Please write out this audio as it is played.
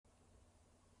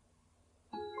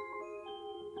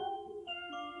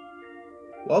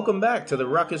Welcome back to the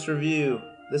Ruckus Review.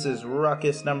 This is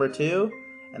Ruckus number 2,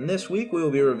 and this week we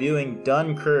will be reviewing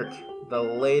Dunkirk, the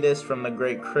latest from the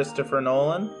great Christopher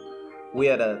Nolan. We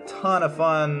had a ton of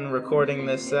fun recording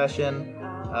this session,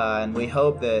 and we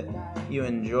hope that you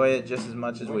enjoy it just as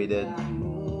much as we did.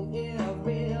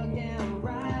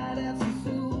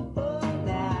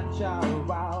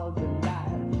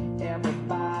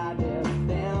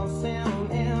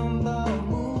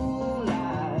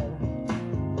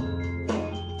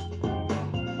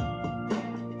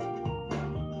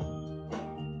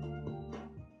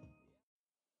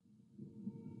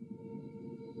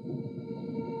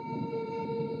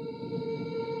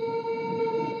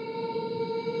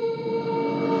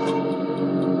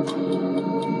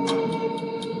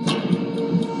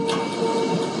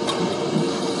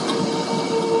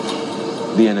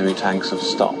 The enemy tanks have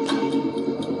stopped.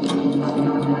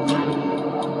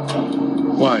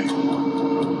 Why?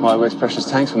 Why waste precious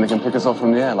tanks when they can pick us off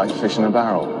from the air like fish in a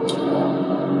barrel?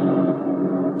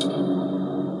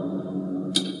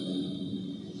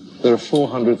 There are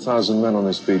 400,000 men on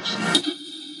this beach.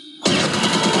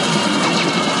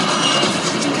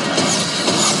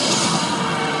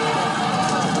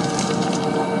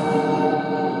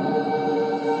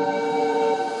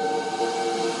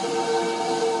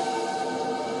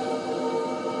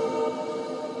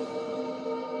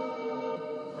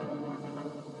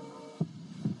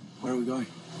 Where are we going?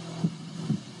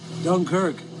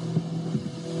 Dunkirk.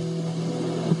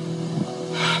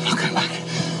 I'm not going back.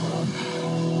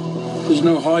 There's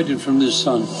no hiding from this,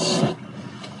 son.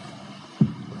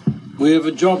 We have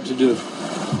a job to do. If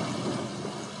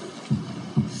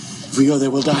we go there,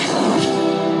 we'll die.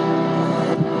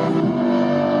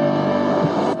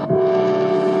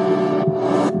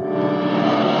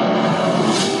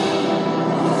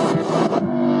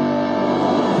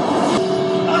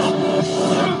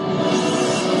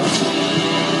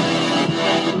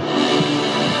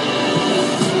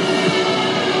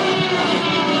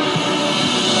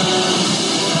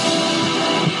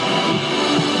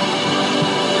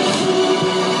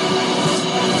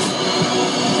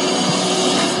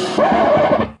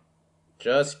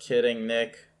 Just kidding,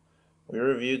 Nick. We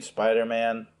reviewed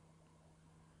Spider-Man.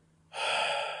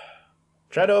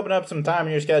 Try to open up some time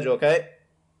in your schedule, okay?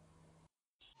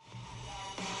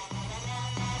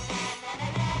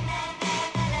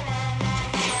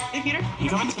 Hey, Peter, you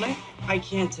coming tonight? I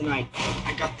can't tonight.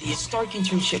 I got the Stark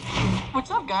internship.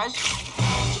 What's up, guys?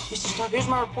 Mr. Stark, here's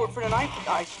my report for tonight.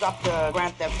 I stopped the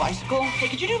Grand Theft bicycle. Hey,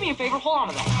 could you do me a favor? Hold on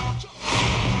to that.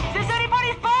 Is this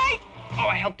anybody's bike? Oh,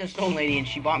 I helped this old lady, and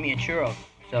she bought me a churro.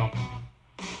 So,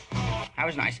 that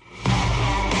was nice.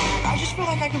 I just feel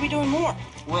like I could be doing more.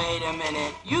 Wait a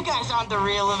minute. You guys aren't the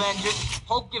real Avengers.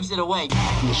 Hulk gives it away.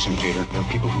 Listen, Peter, there are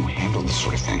people who handle this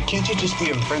sort of thing. Can't you just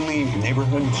be a friendly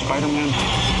neighborhood Spider-Man?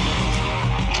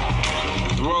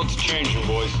 The world's changing,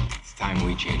 boys. It's time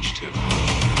we change, too.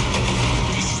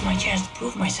 This is my chance to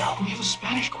prove myself. We have a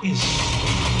Spanish quiz.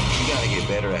 You gotta get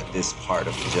better at this part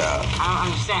of the job. I don't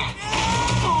understand.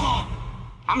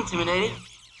 I'm intimidated.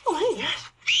 Oh, hey, guys.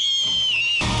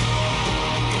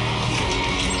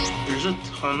 There's a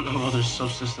ton of other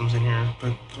subsystems in here,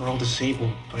 but they're all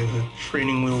disabled by the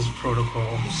training wheels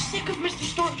protocol. I'm sick of Mr.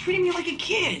 Stark treating me like a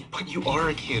kid. But you are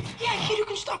a kid. Yeah, a kid who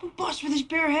can stop a bus with his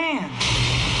bare hands.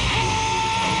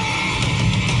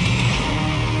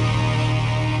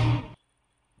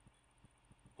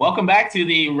 Welcome back to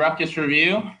the Ruckus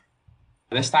Review.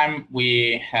 This time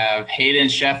we have Hayden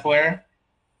Scheffler,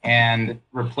 and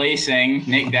replacing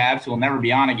Nick Dabbs, who will never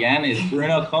be on again, is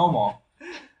Bruno Como.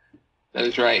 That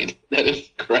is right. That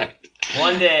is correct.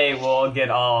 One day we'll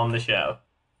get all on the show.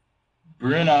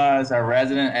 Bruno is our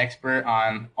resident expert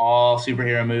on all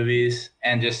superhero movies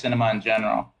and just cinema in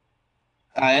general.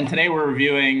 And today we're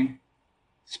reviewing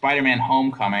Spider-Man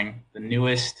Homecoming, the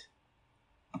newest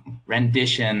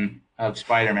rendition of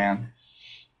Spider-Man.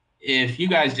 If you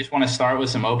guys just want to start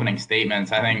with some opening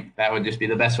statements, I think that would just be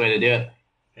the best way to do it.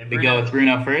 Okay, We go with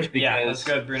Bruno first because yeah, let's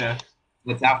go with Bruno.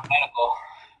 it's alphabetical.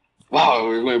 Wow,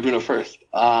 we're going Bruno first.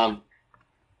 I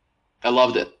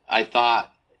loved it. I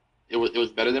thought it was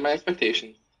better than my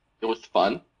expectations. It was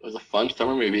fun. It was a fun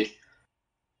summer movie.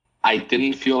 I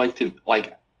didn't feel like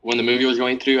when the movie was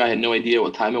going through, I had no idea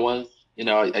what time it was. You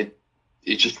know,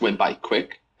 it just went by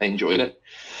quick. I enjoyed it.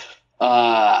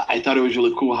 I thought it was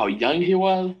really cool how young he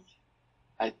was.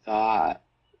 I thought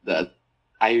that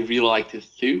I really liked his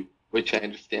suit, which I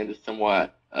understand is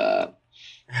somewhat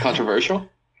controversial.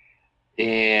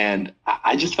 And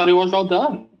I just thought it was well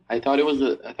done. I thought it was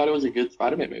a good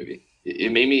Spider-Man movie.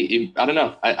 It made me. I don't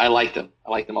know. I liked him.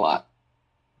 I liked him a lot.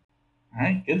 All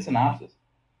right, good synopsis.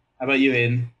 How about you,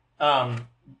 Aiden?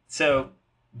 So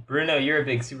Bruno, you're a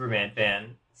big Superman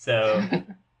fan, so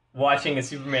watching a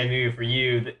Superman movie for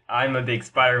you, I'm a big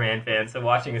Spider-Man fan, so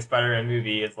watching a Spider-Man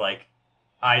movie is like,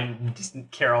 I just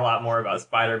care a lot more about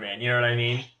Spider-Man, you know what I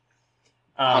mean?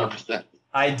 100%.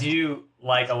 I do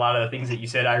like a lot of the things that you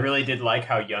said. I really did like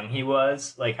how young he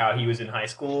was, like how he was in high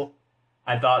school.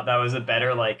 I thought that was a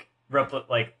better, that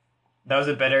was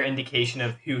a better indication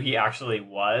of who he actually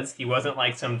was. He wasn't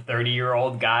like some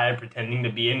 30-year-old guy pretending to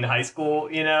be in high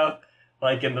school, you know?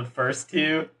 Like in the first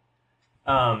two.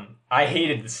 I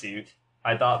hated the suit.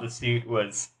 I thought the suit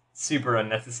was super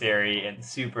unnecessary and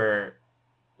super,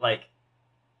 like,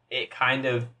 it kind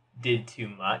of did too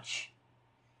much.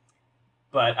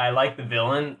 But I liked the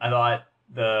villain. I thought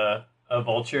the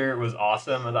Vulture was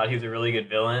awesome. I thought he was a really good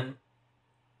villain.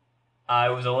 I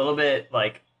was a little bit,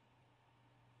 like,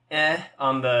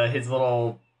 on his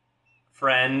little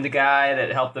friend guy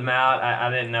that helped him out. I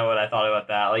didn't know what I thought about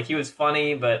that. Like, he was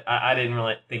funny, but I didn't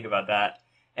really think about that.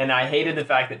 And I hated the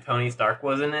fact that Tony Stark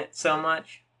was in it so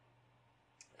much.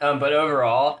 But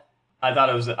overall, I thought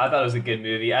it was a good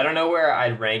movie. I don't know where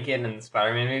I'd rank it in the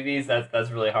Spider-Man movies. That's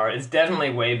really hard. It's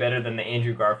definitely way better than the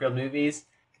Andrew Garfield movies.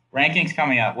 Rankings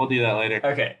coming up. We'll do that later.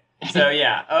 Okay. So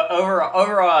yeah,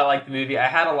 overall, I liked the movie. I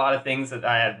had a lot of things that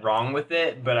I had wrong with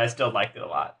it, but I still liked it a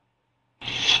lot.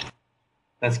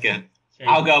 That's good.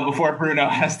 I'll go before Bruno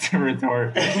has to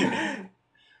retort.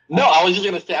 No, I was just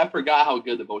going to say I forgot how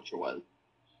good the Vulture was.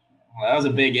 Well, that was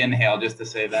a big inhale just to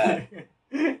say that.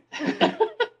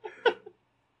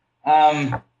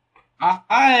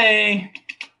 I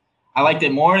liked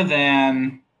it more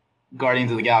than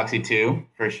Guardians of the Galaxy 2,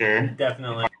 for sure.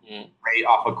 Definitely. Right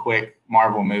off a quick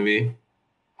Marvel movie.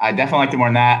 I definitely liked it more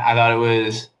than that. I thought it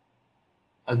was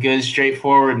a good,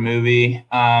 straightforward movie.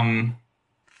 I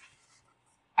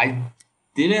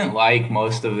didn't like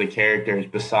most of the characters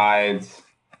besides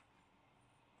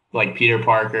like Peter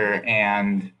Parker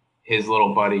and his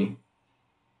little buddy.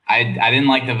 I didn't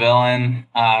like the villain.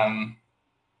 I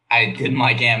didn't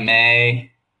like Aunt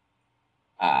May.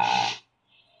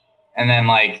 And then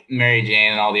like Mary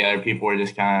Jane and all the other people were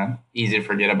just kind of easy to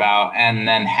forget about. And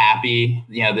then Happy,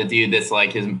 you know, the dude that's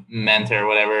like his mentor or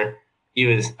whatever,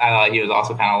 I thought he was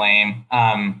also kind of lame.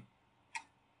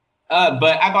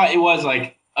 But I thought it was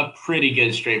like a pretty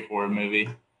good, straightforward movie.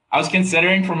 I was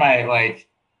considering for my like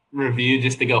review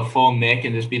just to go full Nick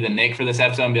and just be the Nick for this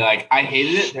episode and be like, I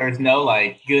hated it. There was no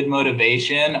like good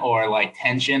motivation or like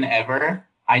tension ever.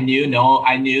 I knew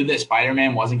that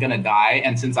Spider-Man wasn't going to die.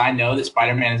 And since I know that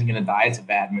Spider-Man isn't going to die, it's a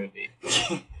bad movie.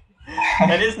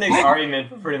 That is Nick's argument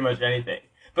for pretty much anything.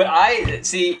 But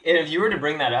if you were to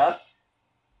bring that up,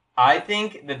 I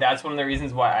think that that's one of the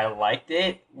reasons why I liked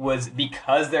it was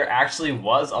because there actually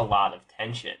was a lot of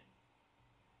tension.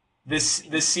 The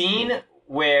scene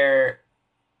where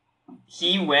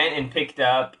he went and picked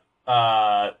up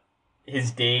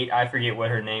his date, I forget what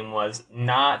her name was,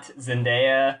 not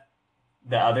Zendaya,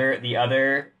 the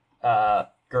other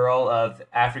girl of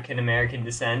African American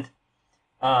descent,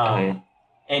 and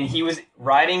he was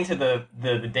riding to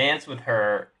the dance with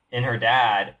her and her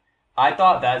dad. I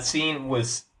thought that scene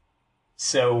was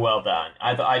so well done.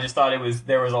 I just thought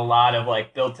there was a lot of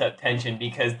like built up tension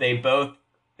because they both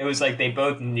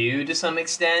knew to some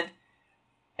extent,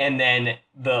 and then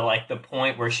the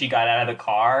point where she got out of the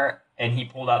car and he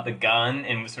pulled out the gun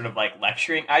and was sort of like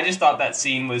lecturing. I just thought that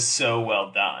scene was so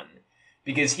well done.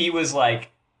 Because he was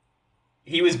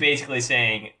basically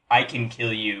saying, I can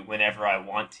kill you whenever I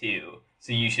want to,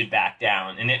 so you should back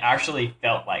down. And it actually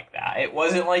felt like that. It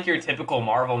wasn't like your typical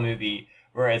Marvel movie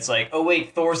where it's like, oh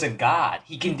wait, Thor's a god.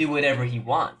 He can do whatever he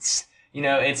wants. You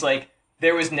know, it's like,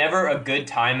 there was never a good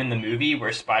time in the movie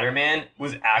where Spider-Man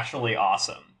was actually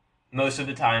awesome. Most of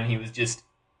the time he was just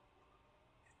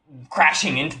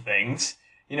crashing into things.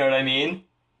 You know what I mean?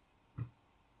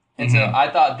 And so I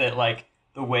thought that, like,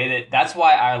 the way that's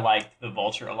why I liked the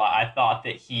Vulture a lot. I thought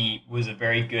that he was a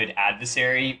very good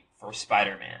adversary for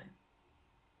Spider-Man.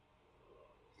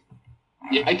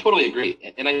 Yeah, I totally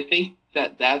agree. And I think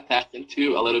that taps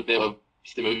into a little bit of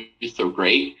the movie so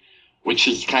great, which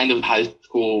is kind of high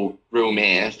school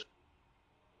romance.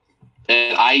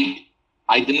 And I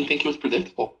didn't think it was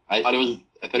predictable. I thought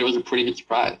it was a pretty good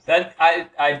surprise. That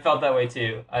I felt that way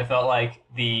too. I felt like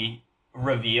the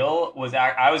reveal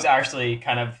I was actually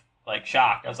kind of like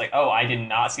shocked. I was like, oh, I did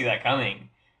not see that coming.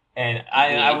 And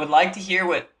I would like to hear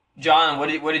what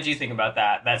did you think about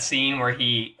that scene where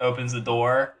he opens the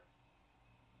door?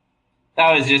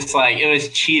 That was just like, it was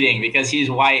cheating because he's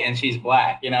white and she's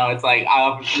black. You know, it's like,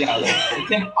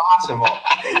 it's impossible.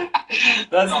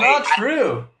 That's not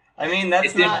true. I mean,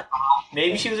 that's not.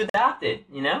 Maybe she was adopted,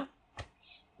 you know?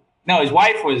 No, his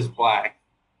wife was black.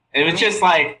 It was just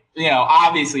like,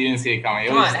 obviously you didn't see it coming.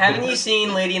 Come on, haven't you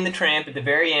seen Lady and the Tramp? At the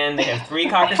very end, they have 3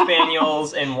 Cocker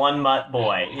Spaniels and 1 mutt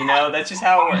boy. That's just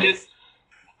how it works.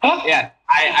 Yeah,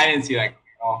 I didn't see that at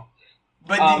all.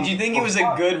 But did you think it was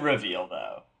a good reveal,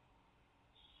 though?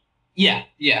 Yeah,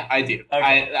 I do.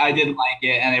 Okay. I did like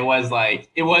it, and it was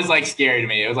scary to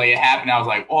me. It was like it happened. I was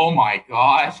like, oh my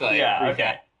gosh. Yeah.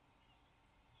 Okay.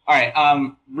 All right.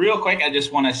 Real quick, I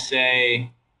just want to say,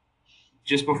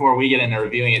 just before we get into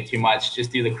reviewing it too much,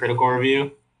 just do the critical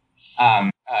review. It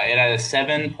had a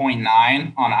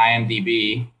 7.9 on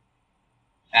IMDb.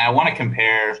 And I want to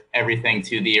compare everything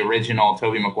to the original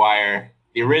Tobey Maguire.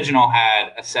 The original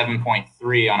had a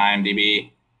 7.3 on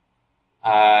IMDb,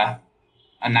 a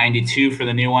 92 for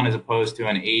the new one as opposed to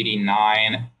an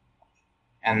 89.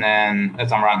 And then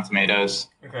that's on Rotten Tomatoes.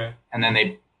 Okay. And then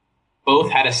they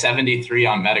both had a 73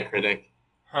 on Metacritic.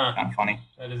 Huh. Kind of funny.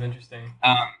 That is interesting.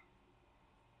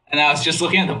 And I was just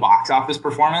looking at the box office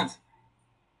performance.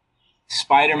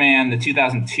 Spider-Man, the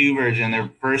 2002 version, their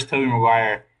first Tobey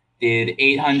Maguire, did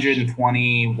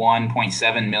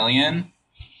 $821.7 million.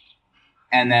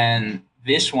 And then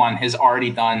this one has already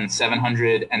done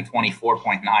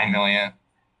 $724.9 million.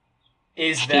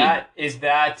 Is that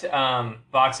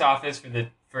box office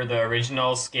for the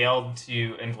original scaled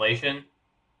to inflation?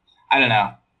 I don't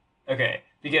know. Okay,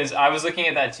 because I was looking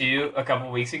at that too a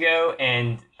couple weeks ago,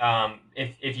 and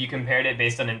if you compared it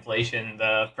based on inflation,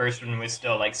 the first one was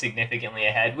still like significantly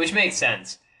ahead, which makes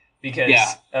sense because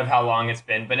of how long it's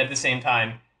been. But at the same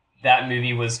time, that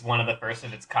movie was one of the first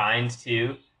of its kind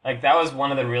too. Like that was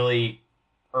one of the really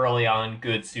early on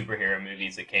good superhero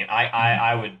movies that came.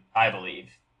 I believe.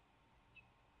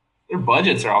 Their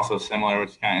budgets are also similar,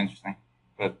 which is kind of interesting.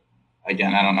 But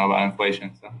again, I don't know about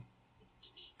inflation. So,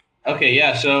 okay,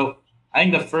 yeah. So I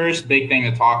think the first big thing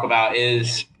to talk about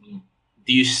is: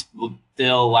 do you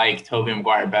still like Tobey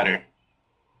Maguire better?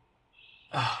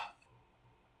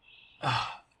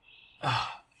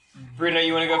 Bruno,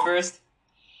 you want to go first?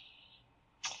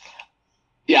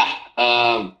 Yeah,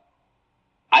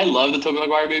 I love the Tobey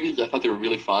Maguire movies. I thought they were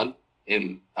really fun,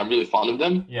 and I'm really fond of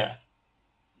them. Yeah.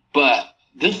 But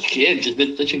this kid just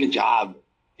did such a good job.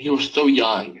 He was so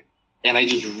young, and I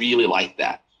just really liked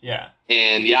that. Yeah.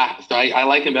 And yeah, so I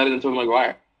like him better than Tobey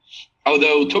Maguire.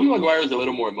 Although Tobey Maguire is a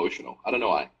little more emotional. I don't know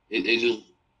why.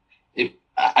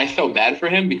 I felt bad for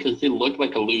him because he looked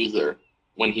like a loser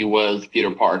when he was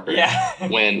Peter Parker. Yeah.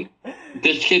 When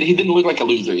this kid, he didn't look like a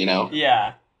loser,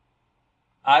 Yeah.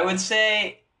 I would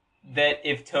say that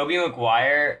if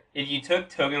you took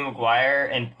Tobey Maguire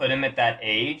and put him at that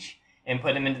age and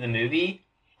put him into the movie,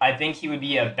 I think he would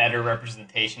be a better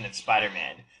representation of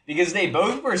Spider-Man. Because they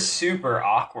both were super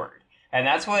awkward. And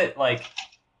that's what,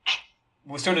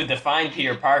 sort of defined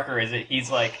Peter Parker, is that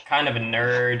he's, kind of a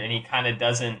nerd, and he kind of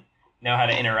doesn't know how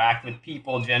to interact with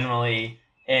people generally.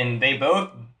 And they both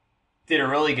did a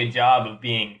really good job of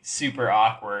being super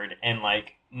awkward and,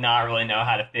 not really know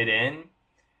how to fit in.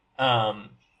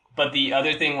 But the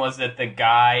other thing was that the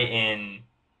guy in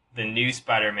the new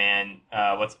Spider-Man,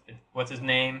 what's his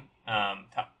name?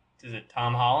 Is it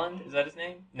Tom Holland? Is that his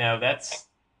name? No, that's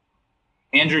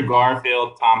Andrew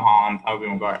Garfield, Tom Holland, Tobey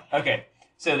Maguire. Okay,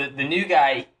 so the new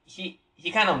guy, he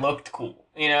kind of looked cool,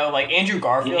 Andrew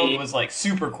Garfield was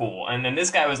super cool, and then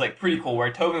this guy was pretty cool.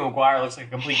 Where Tobey Maguire looks like a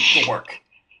complete dork.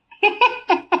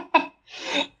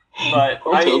 But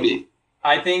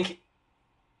I think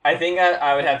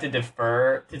I would have to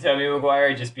defer to Tobey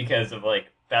Maguire just because of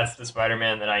that's the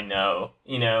Spider-Man that I know,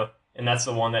 and that's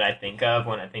the one that I think of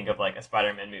when I think of a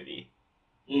Spider-Man movie.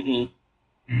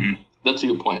 That's a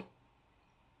good point.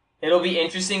 It'll be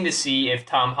interesting to see if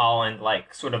Tom Holland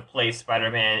sort of plays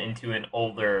Spider-Man into an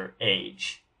older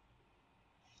age.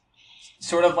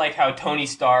 Sort of like how Tony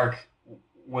Stark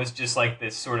was just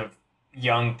this sort of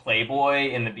young playboy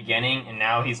in the beginning, and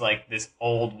now he's this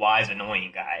old, wise,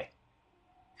 annoying guy.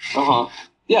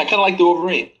 Yeah, kind of like the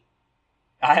Wolverine.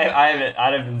 I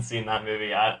haven't seen that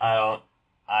movie. I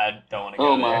don't want to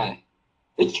go there. Oh my,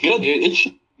 it's good, dude. It's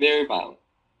very violent.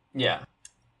 Yeah.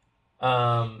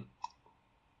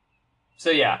 So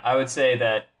yeah, I would say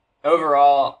that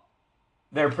overall,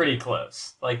 they're pretty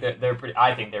close. They're pretty.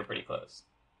 I think they're pretty close.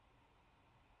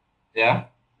 Yeah.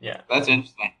 Yeah. That's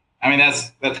interesting. I mean,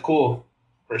 that's cool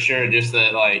for sure. Just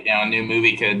that a new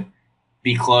movie could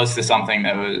be close to something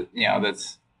that was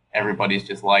that's everybody's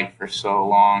just liked for so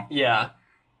long. Yeah.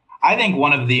 I think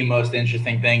one of the most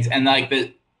interesting things, and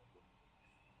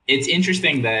it's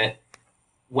interesting that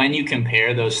when you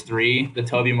compare those three, the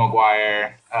Tobey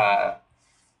Maguire,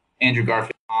 Andrew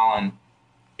Garfield, Holland,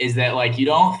 is that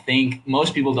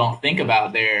most people don't think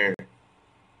about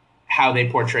how they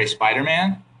portray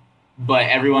Spider-Man, but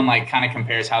everyone like kind of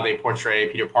compares how they portray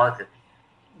Peter Parker.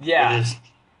 Yeah.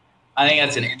 I think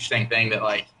that's an interesting thing that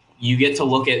like you get to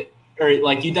look at, or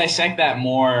like you dissect that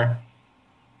more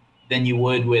than you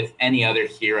would with any other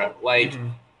hero. Like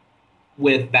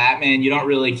with Batman, you don't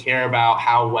really care about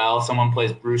how well someone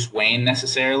plays Bruce Wayne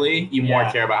necessarily. You more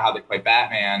care about how they play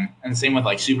Batman. And same with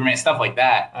like Superman, stuff like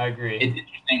that. I agree. It's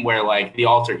interesting where like the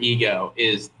alter ego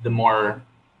is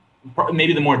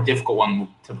maybe the more difficult one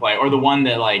to play, or the one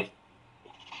that like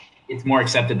it's more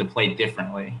accepted to play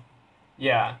differently.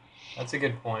 Yeah, that's a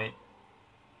good point.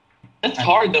 That's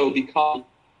hard though because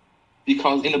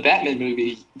in the Batman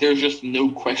movies, there's just no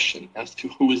question as to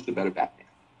who is the better Batman.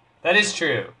 That is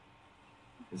true.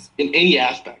 In any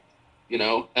aspect, you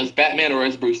know, as Batman or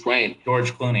as Bruce Wayne.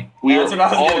 George Clooney. That's what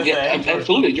I was going to say.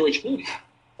 Absolutely, George Clooney.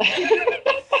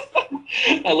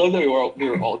 I love that we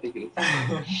were all thinking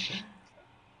this.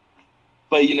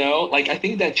 But, you know, like, I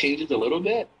think that changes a little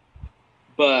bit.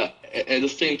 But at the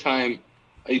same time,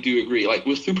 I do agree. Like,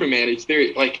 with Superman, it's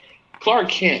very, like, Clark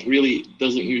Kent really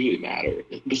doesn't usually matter.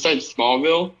 Besides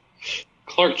Smallville,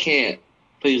 Clark Kent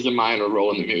plays a minor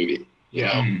role in the movie. You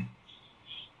know?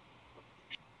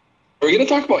 Are we going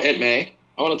to talk about Aunt May?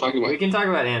 I want to talk about We can talk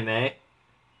about Aunt May.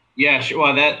 Yeah, sure.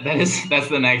 Well, that's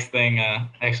the next thing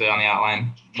actually on the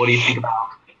outline. What do you think about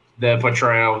the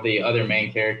portrayal of the other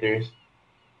main characters?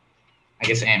 I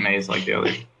guess Aunt May is like the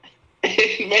other.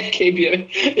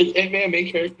 Is Aunt May a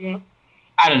main character now?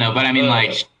 I don't know, but I mean,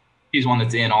 like, she's one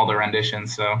that's in all the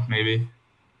renditions, so maybe.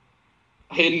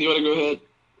 Hayden, you want to go ahead?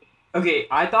 Okay,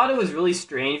 I thought it was really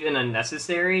strange and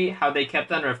unnecessary how they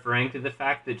kept on referring to the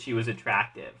fact that she was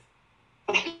attractive.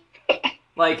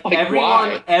 Like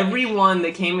everyone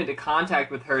that came into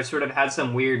contact with her sort of had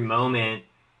some weird moment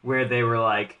where they were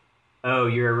like, oh,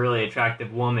 you're a really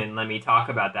attractive woman, let me talk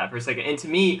about that for a second. And to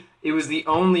me, it was the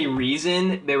only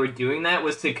reason they were doing that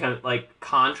was to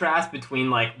contrast between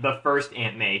like the first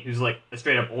Aunt May, who's like a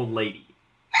straight up old lady.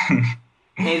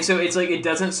 And so it's like it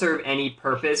doesn't serve any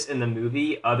purpose in the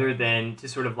movie other than to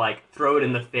sort of like throw it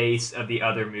in the face of the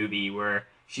other movie where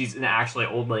she's an actually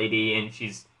old lady and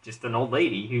she's just an old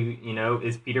lady who, you know,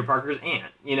 is Peter Parker's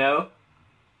aunt, you know?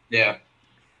 Yeah.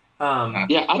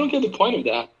 Yeah, I don't get the point of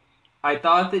that. I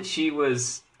thought that she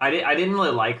was... I didn't really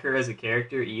like her as a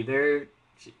character either.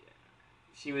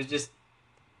 She was just...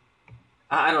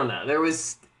 I don't know. There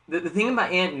was... The thing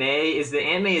about Aunt May is that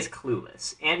Aunt May is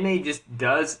clueless. Aunt May just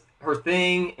does her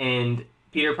thing, and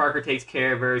Peter Parker takes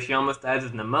care of her. She almost dies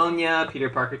of pneumonia. Peter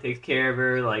Parker takes care of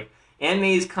her. Like, Aunt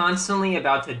May is constantly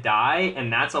about to die,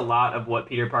 and that's a lot of what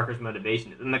Peter Parker's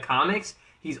motivation is. In the comics,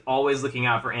 he's always looking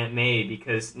out for Aunt May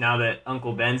because now that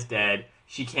Uncle Ben's dead,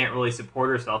 she can't really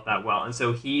support herself that well. And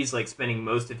so he's like spending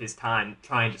most of his time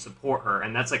trying to support her,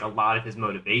 and that's like a lot of his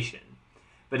motivation.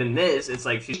 But in this, it's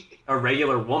like she's a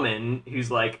regular woman who's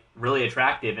like really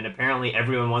attractive, and apparently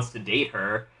everyone wants to date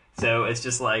her. So it's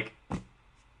just like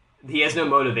he has no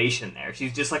motivation there.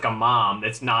 She's just like a mom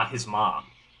that's not his mom.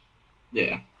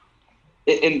 Yeah.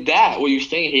 And that, what you're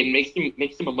saying, Hayden,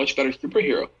 makes him a much better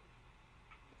superhero.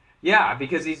 Yeah,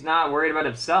 because he's not worried about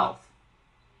himself.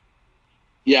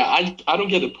 Yeah, I don't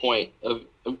get the point of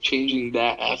changing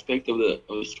that aspect of the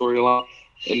storyline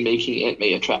and making Aunt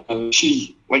May attractive.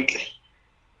 She's like,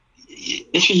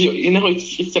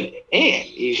 it's an ant.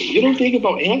 You don't think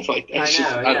about ants like that.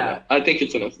 I don't know. I think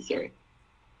it's unnecessary.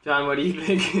 John, what do you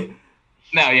think?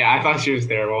 No, yeah, I thought she was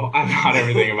terrible. I thought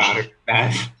everything about her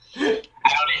bad.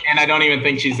 I don't even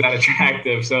think she's that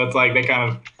attractive. So it's like they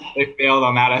failed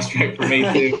on that aspect for me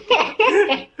too.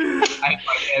 I didn't like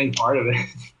any part of it.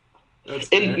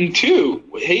 And two,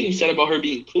 what Hayden said about her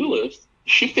being clueless,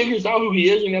 she figures out who he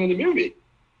is in the end of the movie.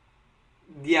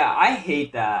 Yeah, I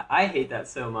hate that. I hate that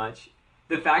so much.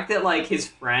 The fact that like his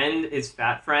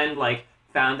fat friend, like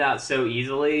found out so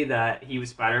easily that he was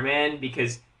Spider-Man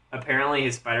because apparently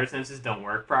his spider senses don't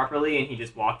work properly, and he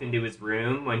just walked into his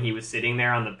room when he was sitting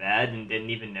there on the bed and didn't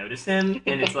even notice him.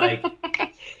 And it's like,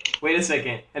 wait a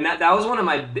second. And that was one of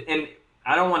my, and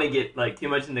I don't want to get like too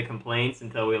much into complaints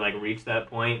until we like reach that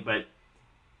point, but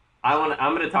I'm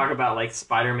going to talk about like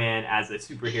Spider-Man as a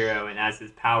superhero and as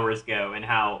his powers go and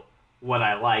how what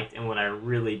I liked and what I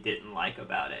really didn't like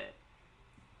about it.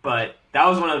 But that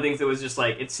was one of the things that was just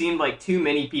like, it seemed like too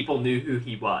many people knew who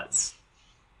he was.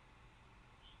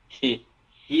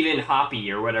 Even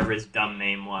Hoppy or whatever his dumb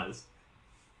name was.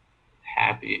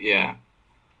 Happy, yeah.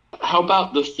 How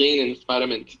about the scene in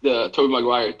Spider-Man, the Tobey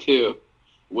Maguire 2,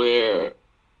 where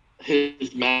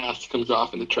his mask comes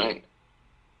off in the train?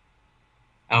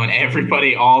 Oh, and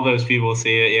everybody, all those people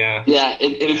see it, yeah. Yeah,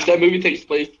 and if that movie takes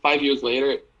place 5 years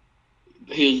later,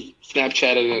 he's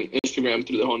Snapchatted and Instagram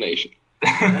through the whole nation.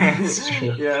 That's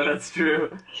true. Yeah, that's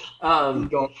true.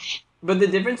 But the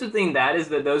difference between that is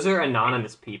that those are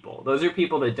anonymous people. Those are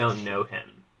people that don't know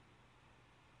him.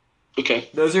 Okay.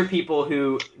 Those are people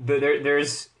who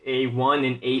there's a 1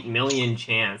 in 8 million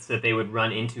chance that they would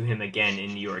run into him again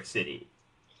in New York City.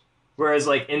 Whereas,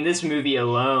 like, in this movie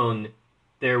alone,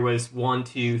 there was 1,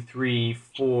 2, 3,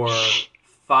 4,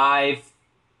 5,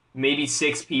 maybe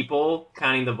 6 people,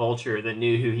 counting the Vulture, that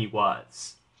knew who he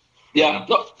was. Yeah,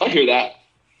 no, I hear that.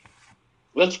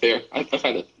 That's fair. I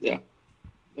find it, yeah.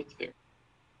 That's fair.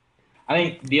 I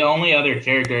think the only other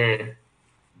character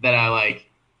that I like,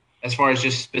 as far as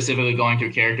just specifically going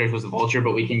through characters, was the Vulture,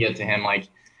 but we can get to him like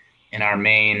in our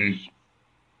main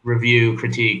review,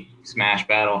 critique, smash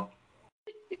battle.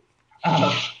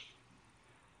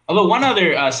 Although one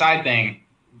other side thing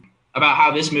about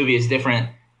how this movie is different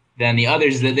than the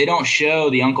others is that they don't show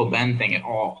the Uncle Ben thing at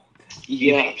all.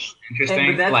 Yes.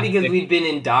 Interesting. But that's Like, because we've been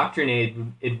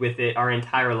indoctrinated with it our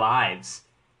entire lives.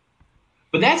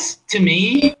 But that's, to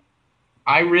me,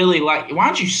 I really like. Why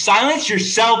don't you silence your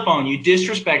cell phone, you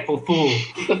disrespectful fool?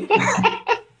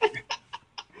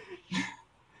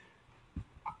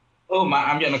 Oh my!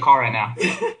 I'm getting a call right now.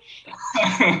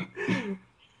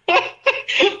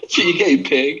 You gay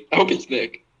pig. I hope it's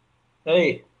Nick.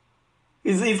 Hey,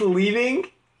 He's leaving?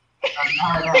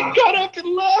 I got up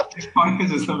and left.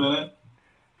 Just a minute.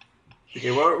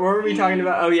 Okay, what were we talking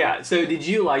about? Oh yeah. So did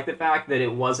you like the fact that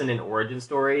it wasn't an origin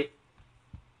story?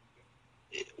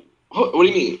 What do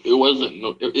you mean? It wasn't.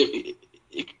 No,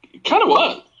 it kind of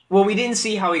was. Well, we didn't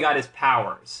see how he got his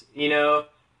powers. You know,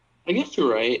 I guess you're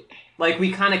right. like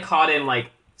we kind of caught him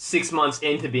like 6 months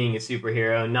into being a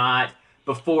superhero, not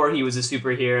before he was a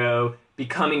superhero,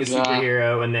 becoming a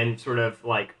superhero, and then sort of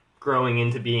like growing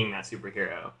into being that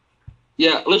superhero.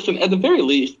 Yeah, listen, at the very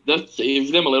least, that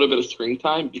saves them a little bit of screen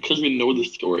time because we know the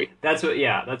story. That's what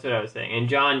I was saying. And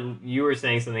John, you were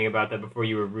saying something about that before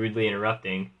you were rudely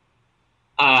interrupting.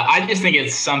 I just think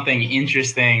it's something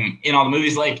interesting in all the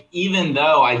movies. Like, even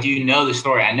though I do know the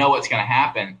story, I know what's going to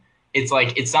happen. It's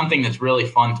like, it's something that's really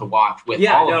fun to watch with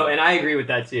all of them. And I agree with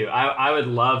that too. I would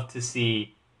love to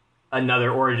see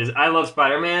another origins. I love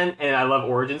Spider-Man and I love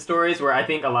origin stories, where I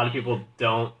think a lot of people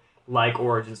don't like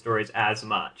origin stories as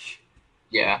much.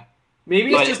 Yeah.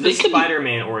 Maybe it's just the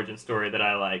Spider-Man origin story that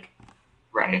I like.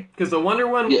 Right. Because the Wonder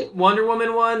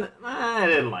Woman one, I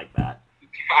didn't like that.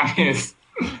 I mean,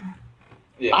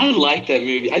 I liked that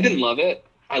movie. I didn't love it.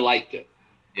 I liked it.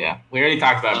 Yeah. We already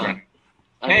talked about it, Brent.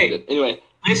 Hey, anyway.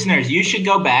 Listeners, you should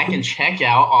go back and check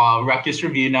out Ruckus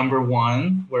Review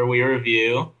 #1, where we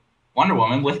review Wonder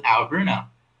Woman without Bruno.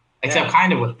 Except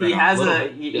kind of with Bruno. He has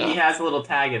he has a little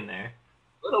tag in there.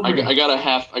 I got a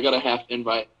half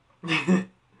invite.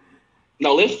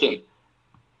 Now listen,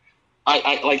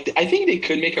 I think they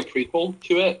could make a prequel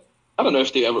to it. I don't know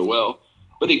if they ever will,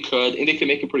 but they could, and they could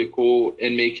make it pretty cool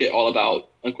and make it all about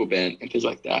Uncle Ben and things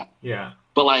like that. Yeah.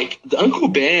 But like the Uncle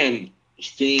Ben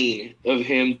scene of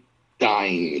him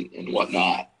dying and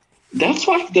whatnot, that's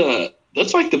like the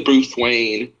Bruce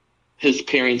Wayne, his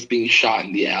parents being shot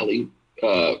in the alley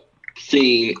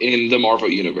scene in the Marvel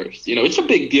universe. You know, it's a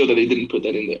big deal that they didn't put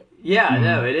that in there. Yeah,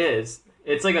 no, it is.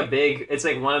 It's like it's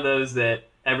like one of those that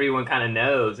everyone kind of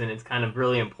knows, and it's kind of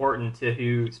really important to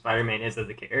who Spider-Man is as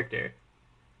a character.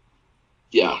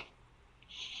 Yeah.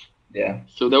 Yeah.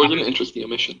 So that was an interesting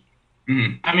omission.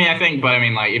 Mm-hmm. I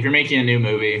mean, like, if you're making a new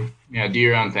movie, do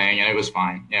your own thing, and it was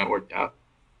fine. Yeah, it worked out.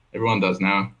 Everyone does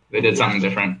now. They did something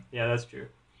different. Yeah, that's true.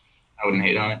 I wouldn't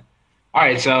hate on it. All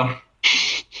right, so.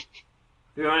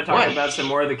 Do we want to talk about some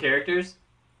more of the characters?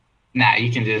 Nah,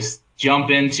 you can just jump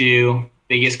into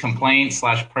biggest complaints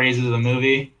 / praises of the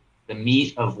movie, the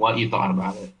meat of what you thought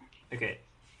about it. Okay.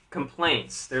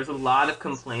 Complaints. There's a lot of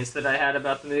complaints that I had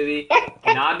about the movie.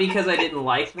 Not because I didn't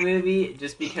like the movie,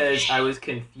 just because I was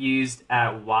confused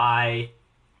at why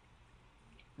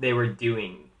they were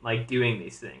doing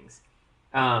these things.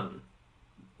 One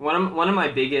of my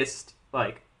biggest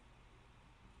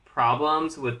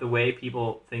problems with the way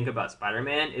people think about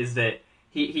Spider-Man is that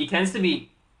he tends to be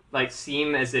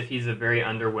seem as if he's a very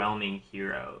underwhelming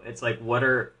hero. It's like, what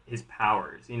are his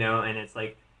powers, and it's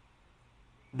like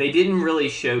they didn't really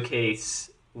showcase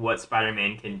what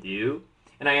Spider-Man can do.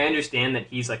 And I understand that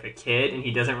he's like a kid and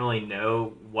he doesn't really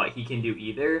know what he can do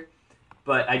either,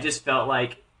 but I just felt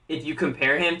like if you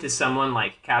compare him to someone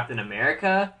like Captain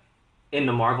America in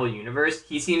the Marvel universe,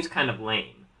 he seems kind of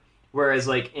lame. Whereas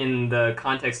in the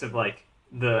context of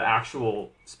the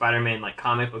actual Spider-Man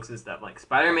comic books and stuff,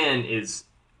 Spider-Man is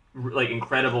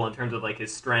incredible in terms of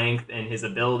his strength and his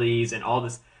abilities and all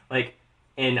this.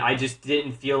 and I just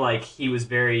didn't feel like he was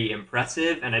very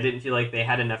impressive, and I didn't feel like they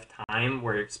had enough time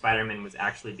where Spider-Man was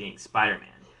actually being Spider-Man.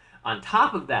 On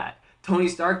top of that, Tony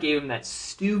Stark gave him that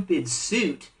stupid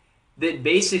suit that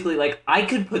basically, like, I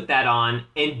could put that on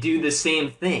and do the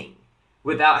same thing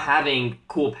without having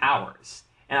cool powers.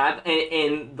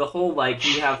 And the whole, like,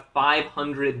 you have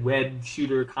 500 web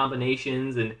shooter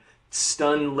combinations and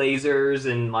stun lasers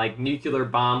and, like, nuclear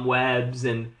bomb webs,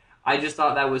 and I just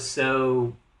thought that was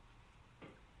so...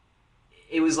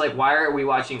 It was like, why are we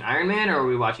watching Iron Man or are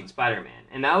we watching Spider-Man?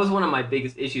 And that was one of my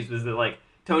biggest issues, was that, like,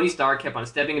 Tony Stark kept on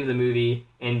stepping into the movie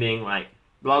and being like,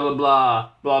 blah, blah, blah,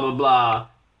 blah, blah, blah.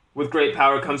 With great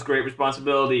power comes great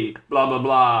responsibility, blah, blah,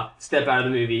 blah. Step out of the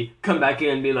movie, come back in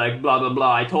and be like, blah, blah,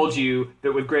 blah. I told you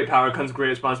that with great power comes great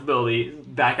responsibility.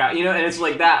 Back out, you know, and it's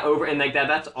like that over, and like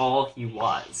that's all he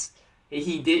was.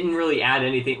 He didn't really add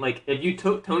anything. Like, if you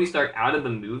took Tony Stark out of the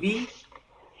movie,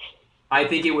 I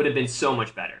think it would have been so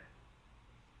much better.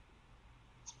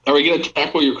 Are we going to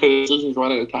tackle your criticisms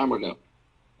one at a time or no?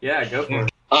 Yeah, go for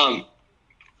it.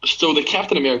 So the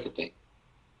Captain America thing.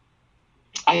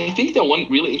 I think that one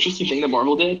really interesting thing that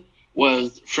Marvel did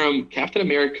was from Captain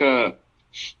America,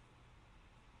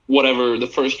 whatever the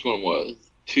first one was,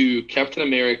 to Captain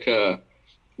America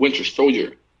Winter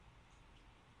Soldier.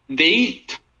 They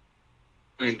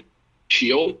turned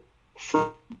S.H.I.E.L.D.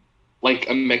 from like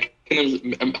a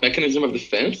mechanism of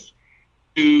defense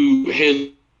to his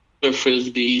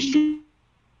frisbees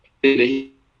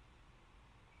to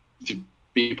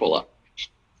people up.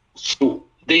 So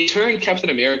they turned Captain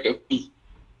America, who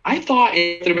I thought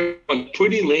a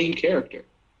pretty lame character,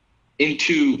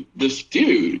 into this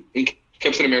dude in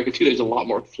Captain America 2 that's a lot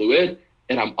more fluid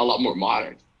and a lot more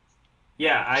modern.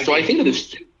 Yeah, I think that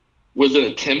this was an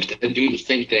attempt at doing the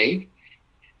same thing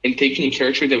and taking a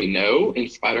character that we know in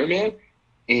Spider-Man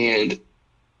and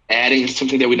adding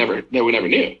something that we never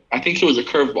knew. I think it was a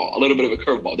curveball, a little bit of a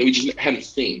curveball that we just hadn't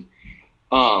seen.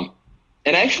 And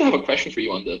I actually have a question for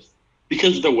you on this,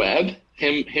 because the web,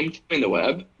 him doing the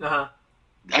web,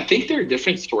 I think there are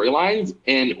different storylines,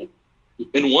 and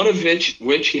in one of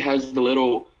which he has the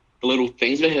little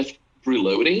things that he has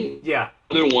reloading. Yeah.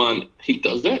 The other one he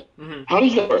doesn't. Mm-hmm. How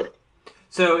does that work?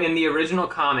 So in the original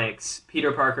comics,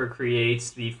 Peter Parker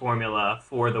creates the formula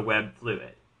for the web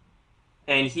fluid,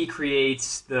 and he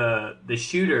creates the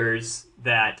shooters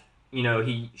that, you know,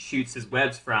 he shoots his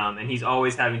webs from, and he's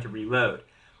always having to reload.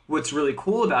 What's really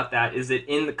cool about that is that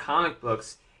in the comic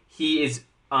books, he is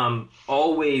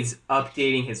always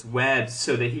updating his webs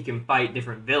so that he can fight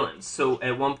different villains. So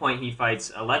at one point he fights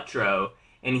Electro,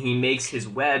 and he makes his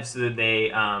webs so that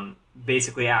they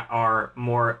basically are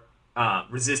more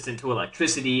resistant to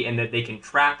electricity, and that they can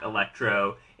trap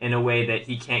Electro in a way that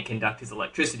he can't conduct his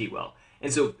electricity well.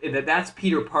 And so that's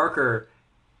Peter Parker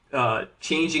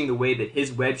changing the way that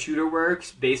his web shooter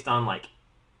works based on, like,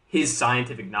 his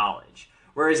scientific knowledge.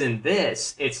 Whereas in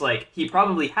this, it's like he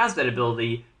probably has that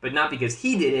ability, but not because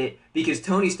he did it, because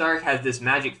Tony Stark has this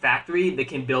magic factory that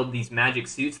can build these magic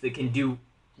suits that can do...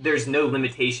 There's no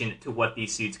limitation to what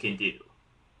these suits can do.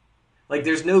 Like,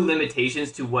 there's no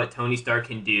limitations to what Tony Stark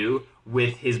can do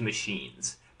with his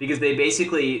machines. Because they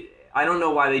basically... I don't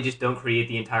know why they just don't create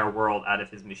the entire world out of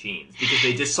his machines, because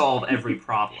they just solve every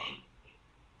problem.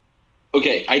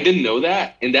 Okay, I didn't know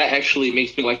that, and that actually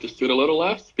makes me like the suit a little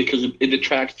less, because it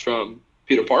detracts from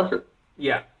Peter Parker.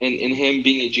 Yeah. And him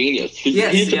being a genius.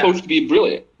 Yes, he's supposed to be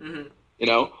brilliant. Mm-hmm. You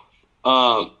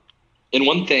know? And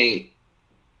one thing,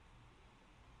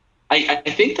 I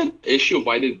think that the issue of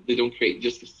why they don't create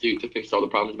just a suit to fix all the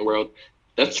problems in the world,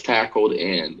 that's tackled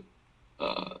in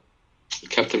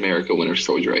Captain America Winter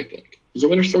Soldier, I think. Is it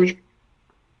Winter Soldier?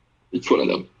 It's one of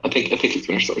them. I think it's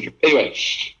Winter Soldier. Anyway,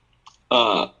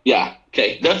 yeah,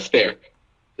 okay, that's fair.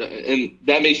 And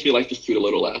that makes me like the suit a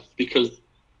little less, because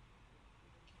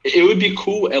it would be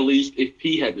cool, at least, if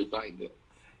he had designed it.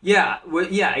 Yeah,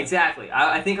 yeah, exactly.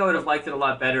 I think I would have liked it a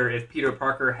lot better if Peter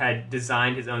Parker had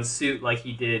designed his own suit like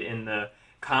he did in the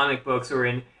comic books or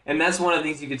in... And that's one of the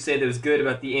things you could say that was good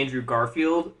about the Andrew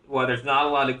Garfield. While there's not a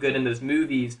lot of good in those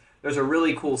movies, there's a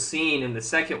really cool scene in the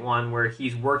second one where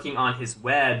he's working on his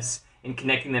webs and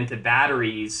connecting them to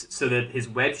batteries so that his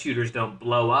web shooters don't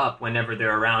blow up whenever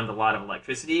they're around a lot of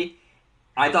electricity.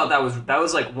 I thought that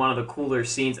was like one of the cooler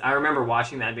scenes. I remember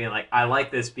watching that and being like, I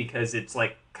like this because it's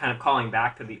like kind of calling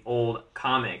back to the old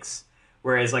comics,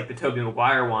 whereas like the Tobey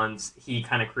Maguire ones, he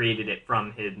kind of created it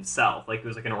from himself. Like it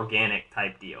was like an organic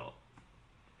type deal.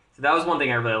 So that was one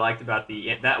thing I really liked about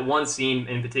that one scene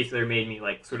in particular made me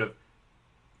like sort of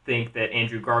think that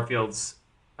Andrew Garfield's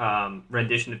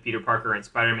rendition of Peter Parker and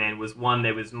Spider-Man was one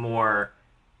that was more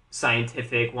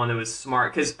scientific, one that was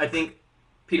smart, because I think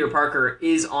Peter Parker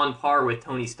is on par with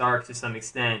Tony Stark to some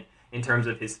extent in terms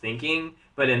of his thinking,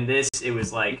 but in this it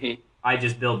was like I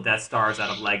just build Death Stars out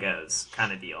of Legos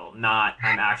kind of deal, not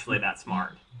I'm actually that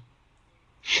smart.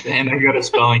 And I got a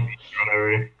spelling bee or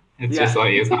whatever. It's just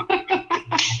like it's not,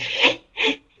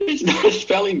 It's not a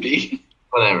spelling bee.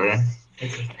 whatever.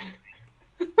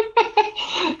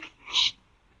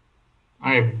 All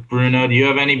right, Bruno, do you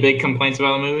have any big complaints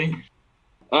about the movie?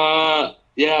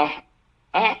 Yeah.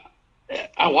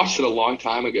 I watched it a long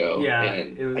time ago. Yeah,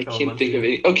 and it was I a couple can't months think of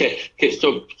ago. any. Okay,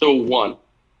 so one.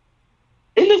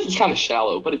 And this is kind of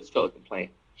shallow, but it's still a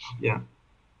complaint. Yeah.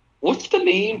 What's the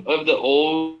name of the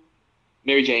old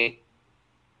Mary Jane?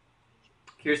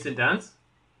 Kirsten Dunst?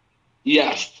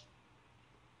 Yes.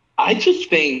 I just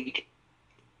think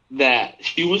that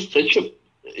she was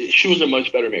a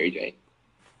much better Mary Jane.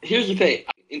 Here's the thing.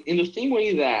 In the same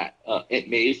way that Aunt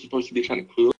May is supposed to be kind of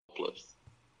clueless,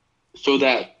 so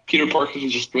that Peter Parker can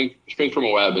just spring from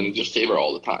a web and just save her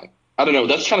all the time. I don't know.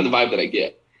 That's kind of the vibe that I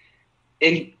get.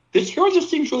 And this girl just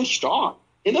seems really strong.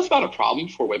 And that's not a problem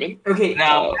for women. Okay,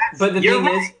 No, but the thing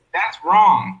is, that's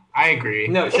wrong. I agree.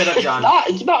 no, shut up, John.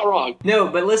 It's not wrong. No,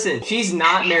 but listen, she's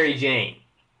not Mary Jane.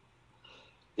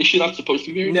 Is she not supposed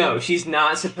to be Mary Jane? No, she's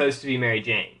not supposed to be Mary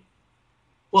Jane.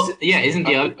 Well, yeah, isn't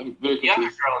the other I'm very the other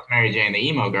confused. girl is Mary Jane, the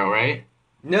emo girl, right?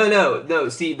 No.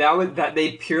 See, that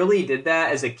they purely did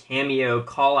that as a cameo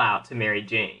call out to Mary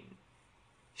Jane.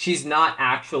 She's not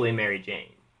actually Mary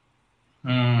Jane.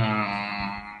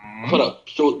 Hold up.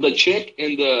 So the chick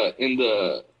in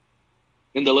the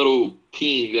little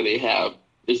team that they have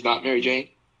is not Mary Jane?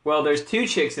 Well, there's two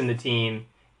chicks in the team,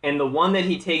 and the one that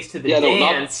he takes to the Yeah, no,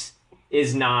 not- dance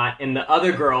is not, and the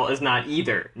other girl is not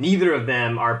either. Neither of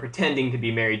them are pretending to be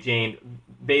Mary Jane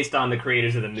based on the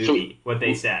creators of the movie, what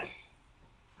they said.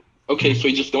 Okay, so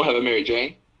you just don't have a Mary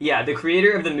Jane? Yeah, the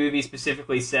creator of the movie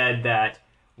specifically said that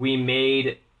we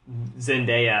made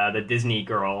Zendaya, the Disney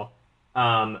girl,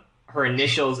 her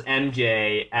initials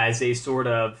MJ as a sort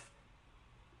of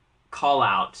call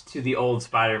out to the old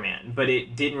Spider-Man, but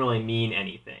it didn't really mean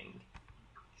anything.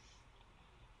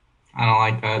 I don't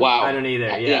like that. Wow. I don't either,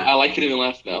 I like it even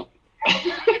less now.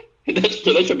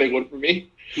 that's a big one for me.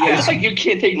 Yeah. It's like you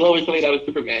can't take Lois Lane out of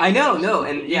Superman. I know, no,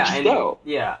 and You yeah, just and know.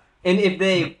 yeah, and if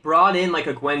they brought in like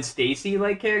a Gwen Stacy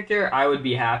like character, I would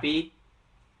be happy.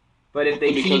 But if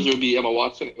they Because keep it would be Emma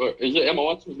Watson, or is it Emma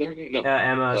Watson? Is that her name? No.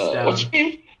 Emma Stone, What's her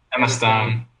name? Emma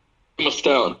Stone, Emma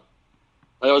Stone.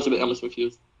 I always have been Emma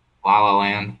confused. La La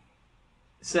Land.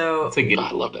 so That's a good.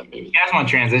 God, I love that movie. You guys want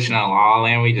to transition out of La La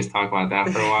Land? We just talk about that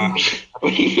for a while.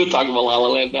 We're talking about La La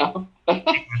Land now.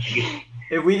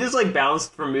 if we just like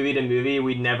bounced from movie to movie,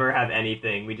 we'd never have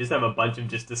anything. We just have a bunch of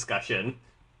just discussion.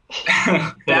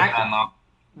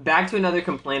 Back to another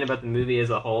complaint about the movie as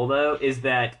a whole, though, is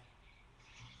that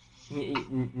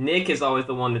Nick is always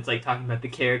the one that's like talking about the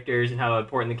characters and how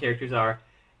important the characters are,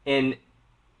 and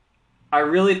I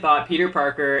really thought Peter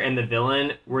Parker and the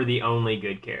villain were the only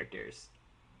good characters.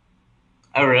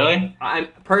 Oh, really? I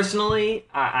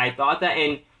thought that,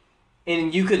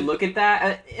 and you could look at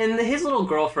that, and his little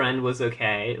girlfriend was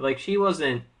okay. Like she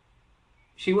wasn't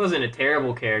a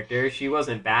terrible character. She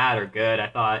wasn't bad or good, I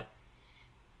thought.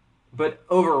 But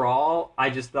overall, I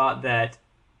just thought that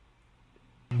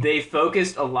they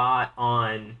focused a lot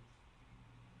on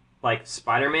like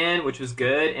Spider-Man, which was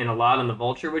good, and a lot on the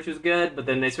Vulture, which was good, but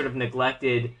then they sort of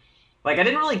neglected, like I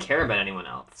didn't really care about anyone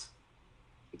else.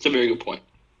 It's a very good point.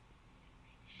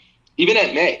 Even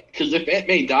Aunt May, because if Aunt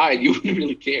May died, you wouldn't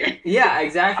really care. Yeah,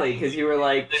 exactly, because you were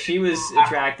like, she was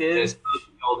attractive. This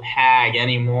old hag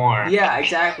anymore. Yeah,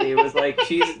 exactly. It was like,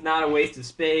 she's not a waste of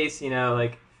space, you know,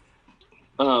 like...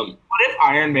 What if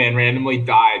Iron Man randomly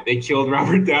died? They killed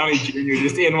Robert Downey Jr.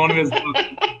 just in one of his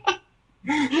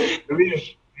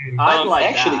movies. I'd like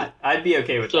actually, that. I'd be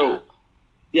okay with that. So,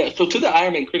 yeah, so to the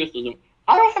Iron Man criticism,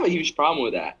 I don't have a huge problem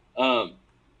with that.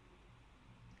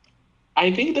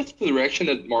 I think that's the direction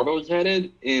that Marvel is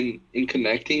headed in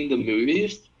connecting the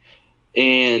movies.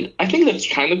 And I think that's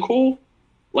kind of cool.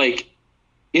 Like,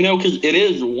 you know, because it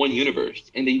is one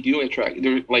universe, and they do interact.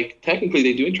 They're, like, technically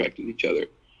they do interact with each other.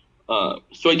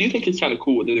 So I do think it's kind of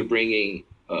cool that they're bringing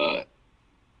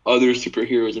other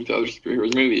superheroes into other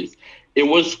superheroes movies. It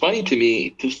was funny to me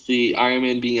to see Iron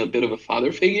Man being a bit of a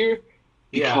father figure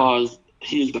because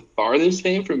he is the farthest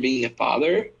thing from being a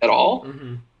father at all.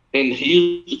 Mm-hmm. And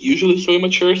he's usually so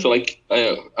immature. So, like,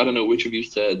 I don't know which of you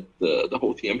said the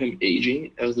whole thing of him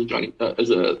aging as a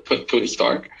Tony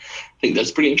Stark. I think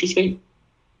that's pretty interesting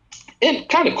and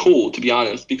kind of cool, to be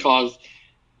honest, because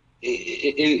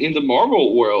in the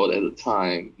Marvel world at the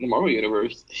time, in the Marvel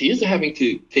universe, he is having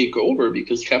to take over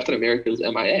because Captain America is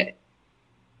MIA.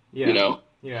 Yeah. You know,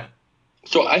 Yeah.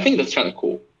 So I think that's kind of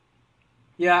cool.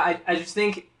 Yeah, I just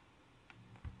think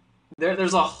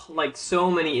there's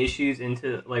so many issues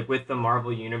into like with the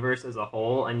Marvel universe as a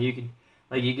whole, and you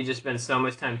could just spend so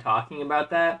much time talking about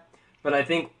that. But I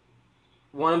think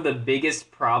one of the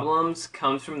biggest problems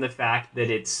comes from the fact that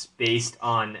it's based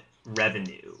on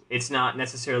revenue. It's not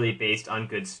necessarily based on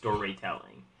good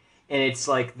storytelling. And it's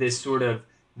like this sort of,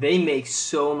 they make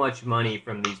so much money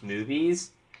from these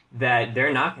movies that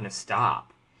they're not going to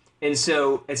stop. And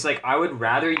so it's like, I would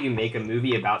rather you make a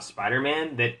movie about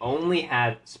Spider-Man that only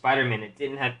had Spider-Man, it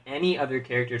didn't have any other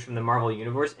characters from the Marvel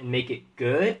Universe, and make it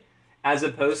good, as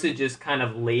opposed to just kind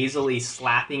of lazily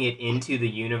slapping it into the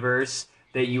universe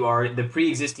that you are, the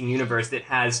pre-existing universe that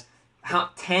has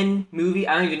 10 movies.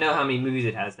 I don't even know how many movies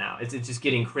it has now. It's just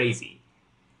getting crazy.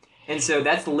 And so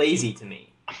that's lazy to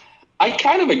me. I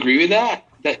kind of agree with that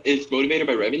it's motivated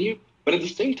by revenue, but at the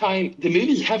same time, the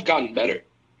movies have gotten better.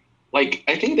 Like,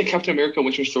 I think the Captain America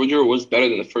Winter Soldier was better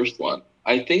than the first one.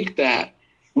 I think that,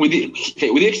 with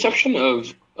the exception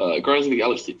of Guardians of the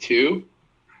Galaxy 2,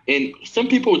 and some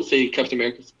people would say Captain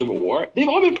America Civil War, they've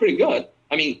all been pretty good.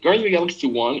 I mean, Guardians of the Galaxy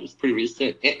 1 is pretty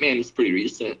recent, Ant-Man is pretty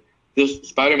recent, this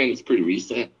Spider-Man is pretty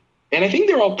recent, and I think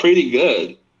they're all pretty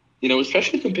good, you know,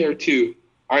 especially compared to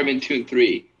Iron Man 2 and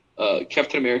 3,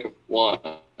 Captain America 1,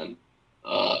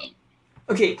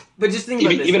 okay, but just think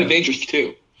about this. Even Avengers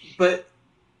 2. But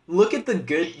look at the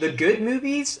good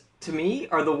movies, to me,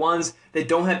 are the ones that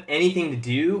don't have anything to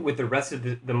do with the rest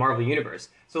of the Marvel Universe.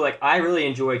 So, like, I really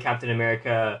enjoy Captain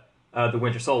America, The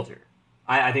Winter Soldier.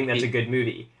 I think that's a good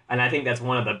movie. And I think that's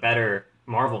one of the better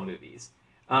Marvel movies.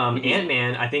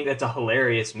 Ant-Man, I think that's a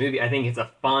hilarious movie. I think it's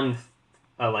a fun,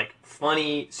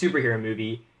 funny superhero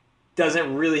movie.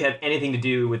 Doesn't really have anything to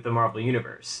do with the Marvel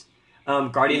Universe.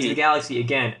 Guardians of the Galaxy,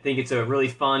 again, I think it's a really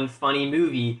fun, funny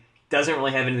movie. Doesn't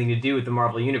really have anything to do with the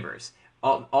Marvel Universe.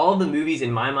 All of the movies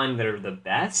in my mind that are the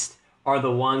best are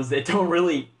the ones that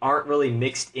aren't really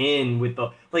mixed in with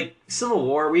the, like, Civil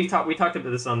War. We talked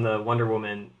about this on the Wonder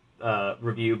Woman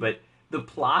review, but the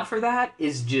plot for that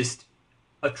is just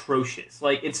atrocious.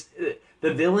 Like, it's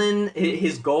the villain,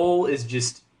 his goal is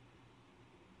just,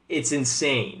 it's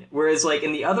insane. Whereas, like,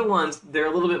 in the other ones, they're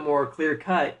a little bit more clear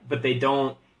cut, but they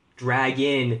don't drag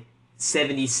in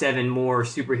 77 more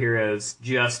superheroes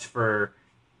just for,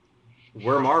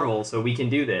 we're Marvel, so we can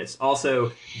do this.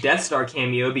 Also, Death Star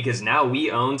cameo, because now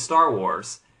we own Star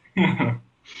Wars. Yeah,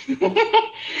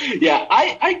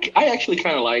 I actually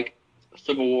kind of like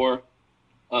Civil War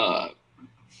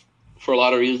for a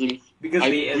lot of reasons. Because I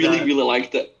really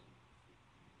liked it.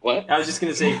 What? I was just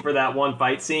going to say, for that one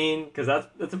fight scene, because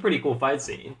that's a pretty cool fight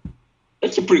scene.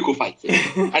 It's a pretty cool fight scene.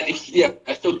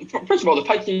 So first of all, the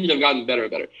fight scenes have gotten better and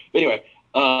better. But anyway,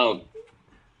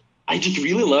 I just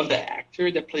really love the actor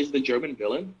that plays the German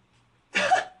villain.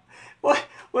 What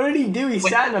did he do? He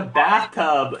sat in a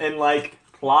bathtub and, like,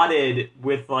 plotted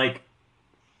with, like,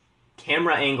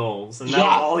 camera angles, and that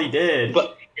was all he did.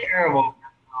 But terrible.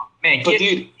 Man,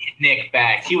 get Nick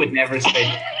back. He would never say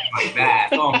like that.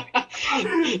 Oh.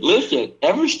 Listen,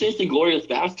 ever since Inglourious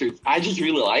Basterds, I just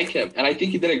really like him, and I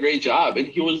think he did a great job. And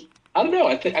he was, I don't know,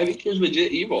 I think he was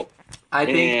legit evil. I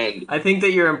think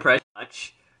that your impression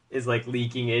is, like,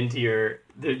 leaking into your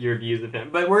views of him.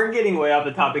 But we're getting way off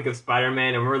the topic of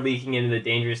Spider-Man, and we're leaking into the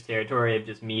dangerous territory of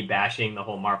just me bashing the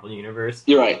whole Marvel universe.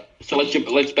 You're right. So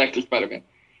let's back to Spider-Man.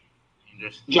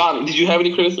 John, did you have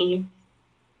any criticism?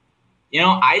 You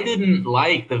know, I didn't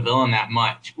like the villain that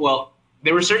much. Well,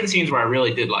 there were certain scenes where I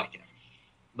really did like him.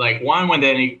 Like, one when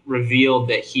they revealed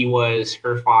that he was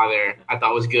her father, I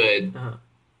thought was good.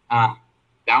 Uh-huh.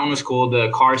 That one was cool. The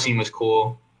car scene was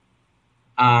cool.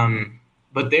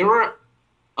 But there were,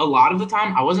 a lot of the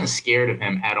time, I wasn't scared of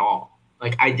him at all.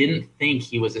 Like, I didn't think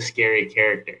he was a scary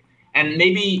character. And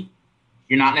maybe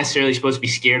you're not necessarily supposed to be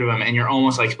scared of him, and you're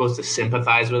almost, like, supposed to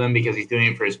sympathize with him because he's doing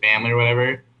it for his family or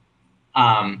whatever.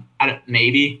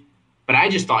 Maybe, but I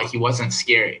just thought he wasn't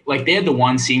scary. Like, they had the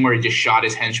one scene where he just shot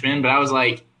his henchman, but I was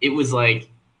like, it was like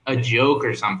a joke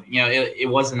or something. You know, it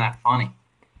wasn't that funny.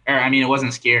 Or, I mean, it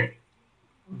wasn't scary.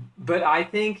 But I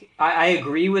think, I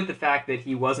agree with the fact that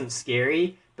he wasn't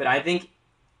scary, but I think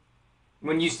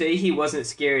when you say he wasn't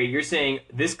scary, you're saying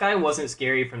this guy wasn't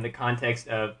scary from the context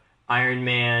of Iron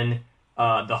Man,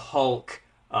 the Hulk,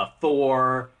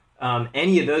 Thor,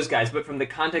 any of those guys, but from the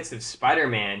context of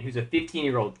Spider-Man, who's a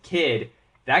 15-year-old kid,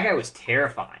 that guy was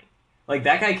terrifying. Like,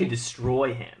 that guy could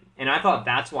destroy him. And I thought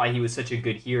that's why he was such a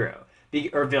good hero.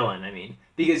 Or villain, I mean.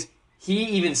 Because he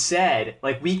even said,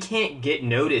 like, we can't get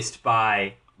noticed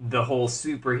by the whole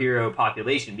superhero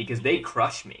population because they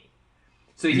crush me.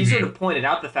 So he sort of pointed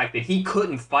out the fact that he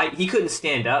couldn't fight, he couldn't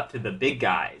stand up to the big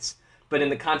guys, But in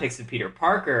the context of Peter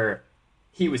Parker,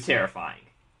 he was terrifying.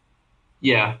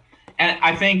 Yeah. And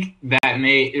I think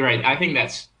I think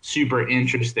that's super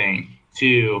interesting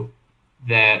too,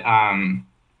 that,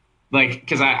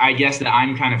 because I guess that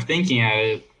I'm kind of thinking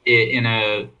of it in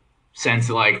a sense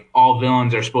that, like, all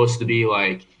villains are supposed to be,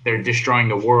 like, they're destroying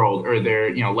the world or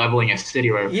they're, leveling a city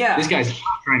or whatever. Yeah. This guy's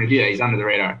not trying to do that. He's under the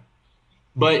radar.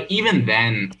 But even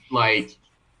then, like,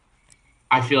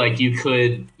 I feel like you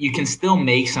can still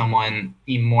make someone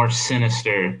be more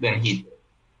sinister than he did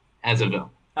as a villain.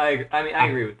 I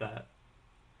agree with that.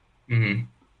 Mm-hmm.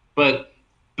 But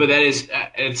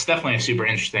it's definitely a super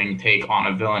interesting take on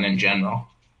a villain in general,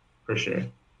 for sure.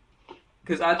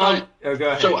 Because I thought. Go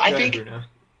ahead. So go I ahead, think Bruno.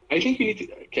 I think you need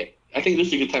to. Okay, I think this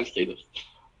is a good time to say this.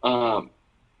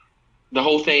 The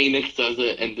whole thing, Nick says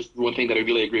it, and this is one thing that I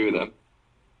really agree with him.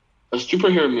 A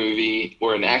superhero movie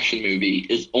or an action movie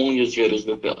is only as good as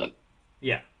the villain.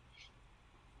 Yeah.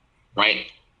 Right?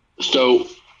 So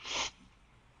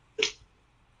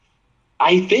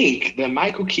I think that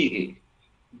Michael Keaton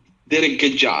did a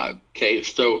good job. Okay,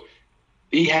 so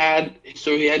he had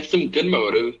some good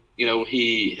motive.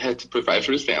 He had to provide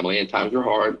for his family, and times were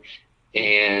hard,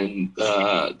 and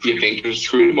the Avengers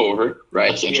screwed him over.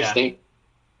 Right? It's interesting.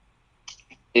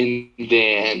 Yeah. And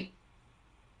then,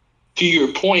 to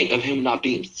your point of him not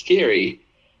being scary,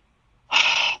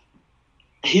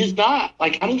 he's not,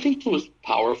 like, I don't think he was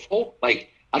powerful. Like,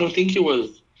 I don't think he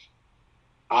was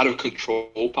out of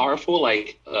control powerful,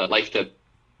 like the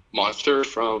monster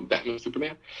from Batman and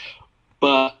Superman.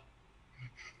 But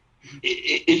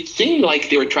it seemed like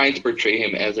they were trying to portray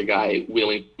him as a guy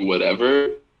willing to do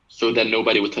whatever so that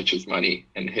nobody would touch his money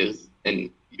and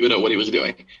what he was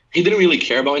doing. He didn't really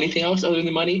care about anything else other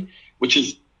than money, which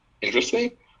is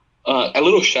interesting. A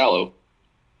little shallow,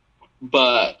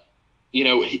 but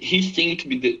he seemed to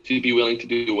be willing to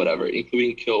do whatever,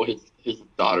 including kill his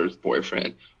daughter's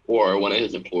boyfriend or one of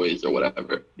his employees or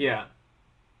whatever. Yeah.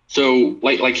 So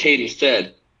like Hayden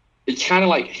said, it's kind of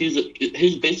like he's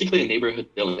basically a neighborhood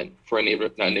villain for a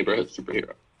neighborhood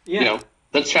superhero. Yeah.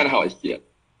 That's kind of how I see it.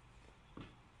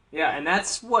 Yeah, and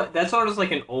that's sort of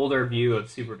like an older view of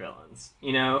supervillains,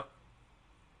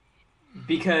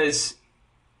 because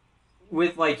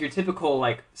with, like, your typical,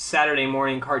 like, Saturday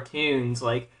morning cartoons,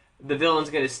 like, the villain's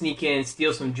gonna sneak in,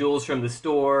 steal some jewels from the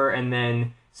store, and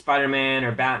then Spider-Man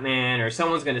or Batman or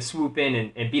someone's gonna swoop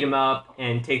in and beat them up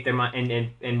and take their money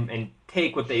and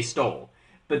take what they stole.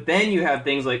 But then you have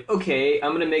things like, okay,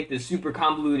 I'm gonna make this super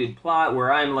convoluted plot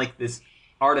where I'm like this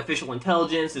artificial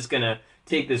intelligence that's gonna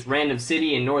take this random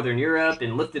city in Northern Europe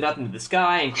and lift it up into the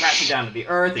sky and crash it down to the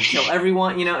earth and kill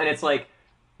everyone, and it's like,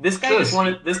 this guy just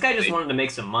wanted to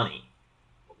make some money.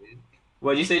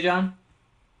 What'd you say, John?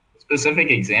 Specific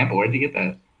example. Where'd you get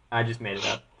that? I just made it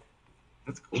up.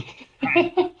 That's cool.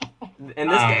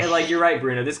 And this guy, like, you're right,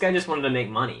 Bruno. This guy just wanted to make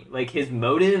money. Like, his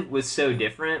motive was so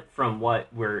different from what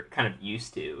we're kind of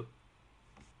used to.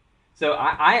 So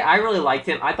I really liked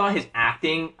him. I thought his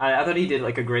acting, I thought he did,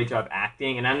 like, a great job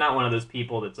acting. And I'm not one of those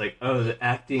people that's like, oh, the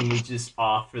acting was just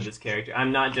off for this character.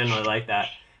 I'm not generally like that.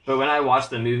 But when I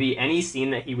watched the movie, any scene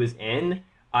that he was in,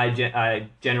 I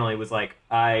generally was like,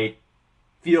 I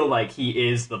feel like he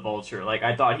is the Vulture. Like,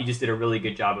 I thought he just did a really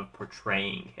good job of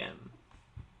portraying him.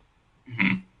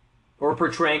 Mm-hmm. Or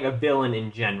portraying a villain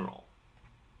in general.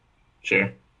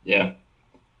 Sure. Yeah.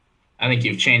 I think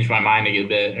you've changed my mind a good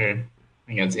bit. Or I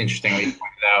think that's interesting what you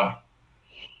pointed out.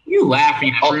 You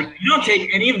laughing at Bruce. You don't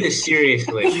take any of this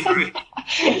seriously.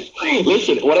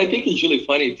 Listen, what I think is really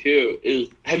funny too is,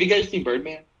 have you guys seen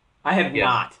Birdman? I have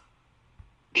not.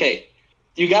 Okay.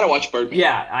 You gotta watch Birdman.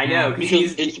 Yeah, I know.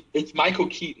 Because it's Michael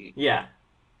Keaton. Yeah.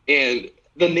 And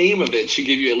the name of it should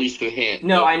give you at least a hint.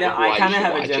 No, I know. I kind of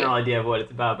have a general idea of what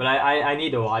it's about, but I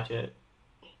need to watch it.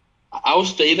 I will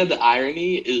say that the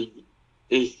irony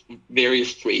is very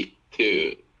sweet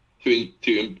to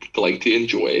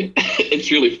enjoy.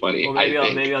 It's really funny. Well,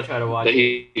 maybe I'll try to watch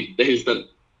it. That he's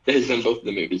done both of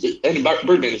the movies, and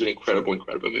Birdman is an incredible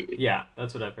movie. Yeah,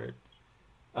 that's what I've heard.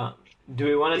 Do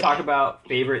we want to talk about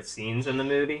favorite scenes in the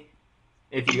movie?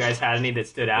 If you guys had any that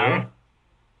stood out.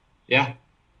 Yeah.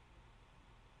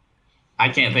 I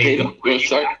can't think of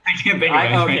anything.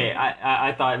 Okay,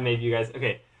 I thought maybe you guys...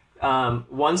 Okay.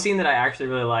 One scene that I actually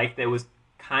really liked that was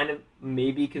kind of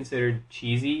maybe considered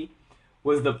cheesy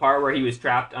was the part where he was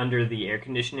trapped under the air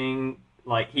conditioning.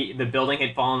 Like, the building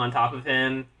had fallen on top of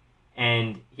him,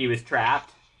 and he was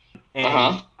trapped.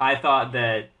 And I thought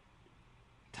that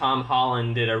Tom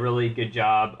Holland did a really good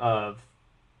job of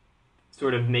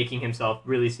sort of making himself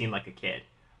really seem like a kid.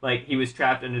 Like, he was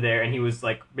trapped under there, and he was,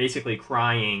 like, basically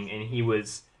crying, and he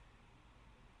was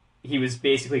he was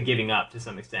basically giving up to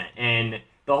some extent. And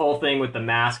the whole thing with the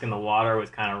mask and the water was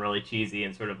kind of really cheesy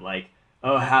and sort of like,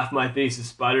 oh, half my face is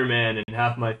Spider-Man and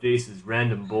half my face is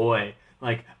random boy.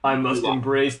 Like, I must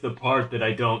embrace the part that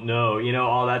I don't know. You know,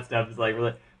 all that stuff is like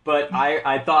really... But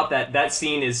I thought that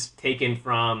scene is taken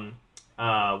from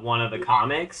one of the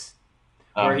comics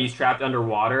where he's trapped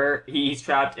underwater. He's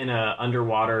trapped in a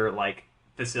underwater, like,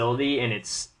 facility, and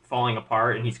it's falling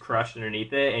apart, and he's crushed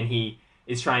underneath it, and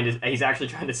he's actually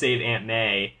trying to save Aunt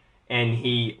May, and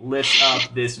he lifts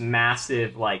up this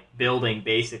massive, like, building,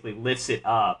 basically lifts it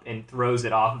up and throws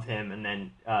it off of him, and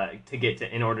then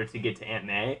in order to get to Aunt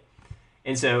May.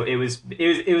 And so it was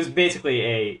basically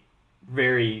a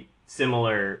very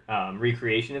similar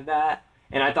recreation of that,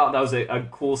 and I thought that was a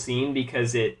cool scene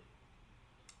because it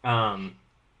showed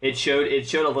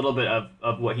a little bit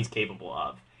of what he's capable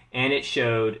of, and it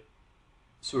showed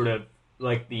sort of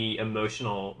like the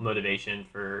emotional motivation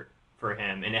for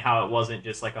him, and how it wasn't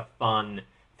just like a fun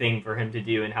thing for him to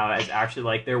do, and how it's actually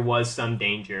like there was some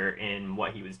danger in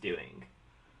what he was doing.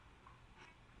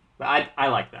 But I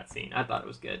liked that scene. I thought it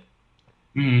was good.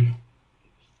 Mm-hmm.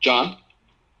 John?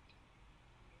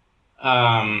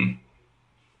 I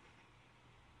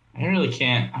really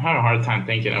can't. I'm having a hard time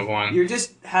thinking of one. You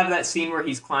just have that scene where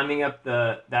he's climbing up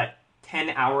that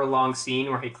 10-hour long scene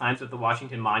where he climbs up the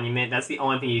Washington Monument. That's the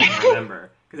only thing you can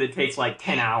remember because it takes like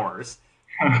 10 hours.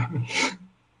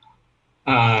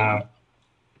 I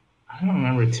don't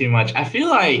remember too much. I feel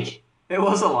like it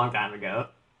was a long time ago.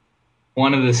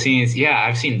 One of the scenes, yeah,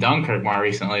 I've seen Dunkirk more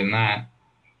recently than that.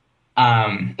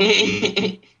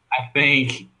 I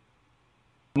think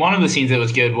one of the scenes that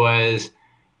was good was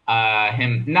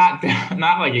him not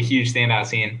like a huge standout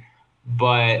scene,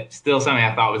 but still something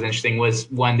I thought was interesting was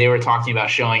when they were talking about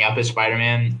showing up as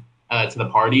Spider-Man to the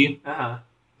party, and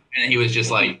he was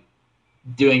just like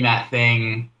doing that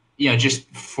thing, just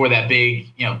for that big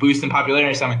boost in popularity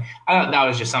or something. I thought that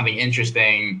was just something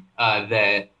interesting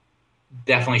that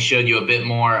definitely showed you a bit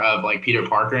more of like Peter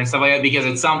Parker and stuff like that, because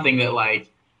it's something that like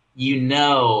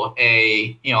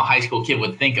a high school kid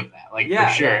would think of that, like, for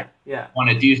sure. Yeah. Want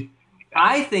to do.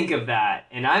 I think of that,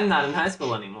 and I'm not in high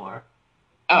school anymore.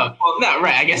 Oh, well, no,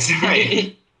 right. I guess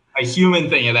right. A human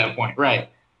thing at that point, right?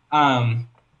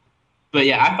 But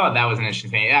yeah, I thought that was an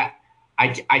interesting thing. Yeah,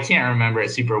 I can't remember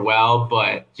it super well,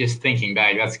 but just thinking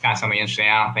back, that's kind of something interesting.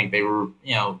 I don't think they were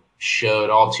showed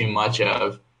all too much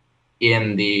of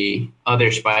in the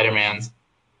other Spider-Mans,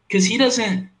 because he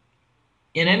doesn't.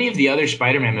 In any of the other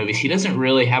Spider-Man movies, he doesn't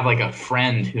really have like a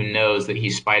friend who knows that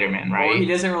he's Spider-Man, right? Or he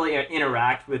doesn't really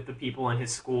interact with the people in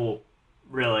his school,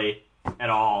 really, at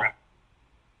all.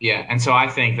 Yeah, and so I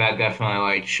think that definitely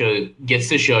like gets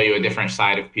to show you a different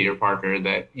side of Peter Parker,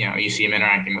 that you see him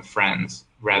interacting with friends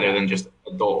rather than just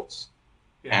adults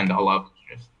and a love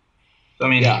interest. So I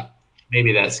mean,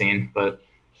 maybe that scene, but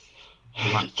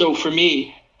so for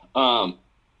me,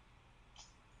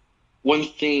 one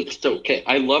thing,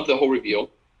 I love the whole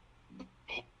reveal.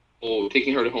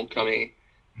 Taking her to homecoming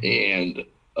and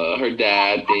her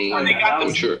dad being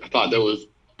immature. I thought that was,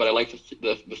 but I liked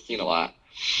the scene a lot.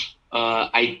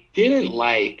 I didn't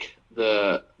like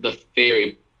the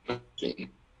fairy scene.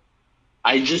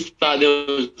 I just thought there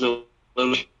was a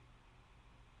little,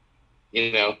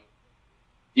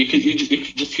 you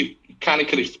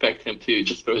could expect him to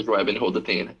just throw his web and hold the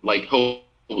thing, like hold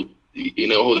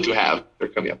the two halves are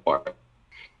coming apart.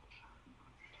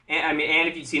 And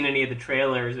if you'd seen any of the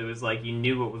trailers, it was like you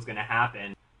knew what was going to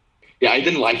happen. Yeah, I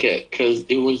didn't like it because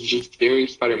it was just very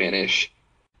Spider-Man-ish.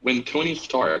 When Tony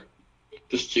Stark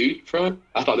the suit from it,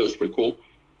 I thought that was pretty cool.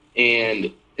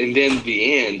 And then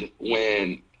the end,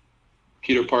 when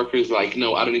Peter Parker's like,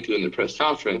 "No, I don't need to in the press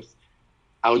conference.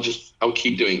 I'll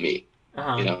keep doing me."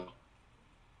 I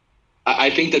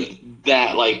think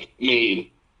that like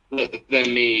made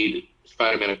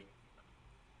Spider-Man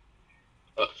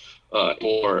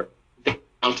more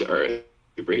down to earth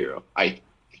superhero.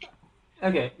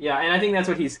 Okay, yeah, and I think that's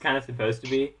what he's kind of supposed to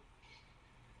be.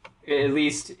 At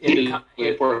least in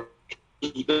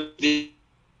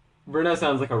Bruno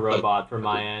sounds like a robot from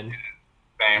my end.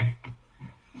 Same.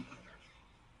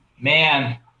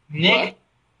 Man, Nick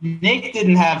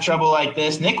didn't have trouble like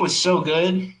this. Nick was so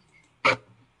good.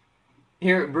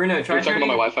 Here, Bruno, try talking about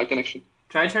my Wi-Fi connection.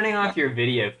 Try turning off your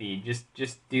video feed.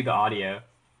 Just do the audio.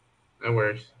 That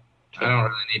works. I don't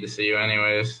really need to see you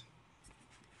anyways.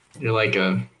 You're like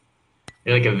a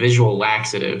visual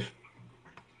laxative.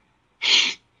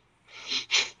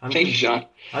 Thank you, John.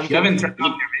 You haven't turned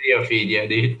off your video feed yet,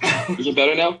 dude. Is it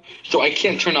better now? So I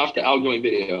can't turn off the outgoing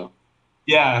video.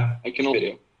 Yeah. I can only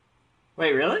video.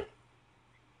 Wait, really?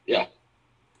 Yeah.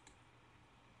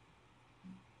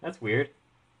 That's weird.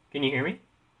 Can you hear me?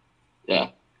 Yeah.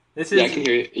 This Yeah, is I can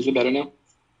hear you. Is it better now?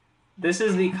 this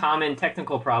is the common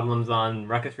technical problems on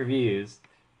Ruckus Reviews.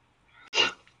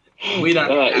 We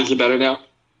don't. Is it better now?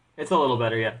 It's a little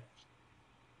better, yeah.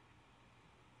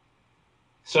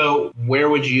 So where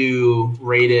would you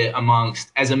rate it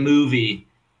as a movie,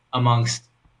 amongst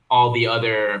all the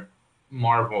other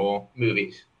Marvel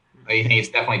movies? You think it's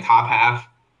definitely top half?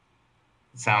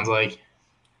 It sounds like.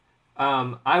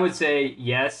 I would say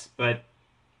yes, but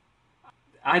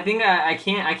I think I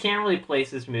can't really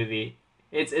place this movie.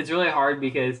 It's really hard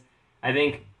because I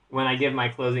think when I give my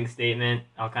closing statement,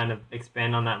 I'll kind of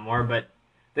expand on that more. But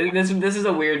this is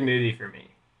a weird movie for me.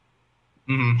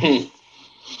 Mm-hmm.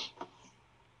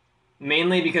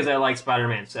 Mainly because I like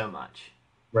Spider-Man so much.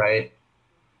 Right.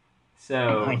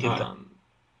 So I get that.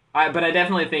 but I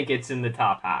definitely think it's in the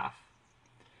top half.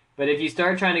 But if you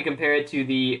start trying to compare it to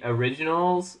the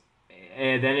originals,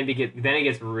 then it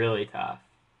gets really tough.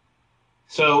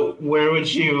 So where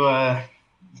would you?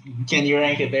 Can you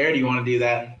rank it there? Do you want to do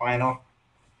that in final?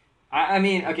 I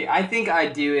mean, okay, I think I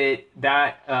do it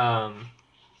that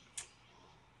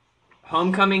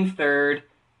Homecoming third,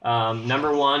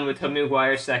 number 1 with Tobey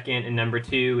Maguire second, and number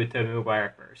 2 with Tobey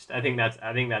Maguire first. I think that's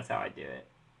how I do it.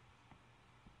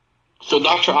 So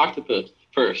Dr. Octopus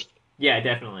first. Yeah,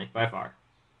 definitely, by far.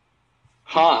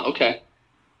 Huh, okay.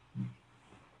 Do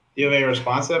you have a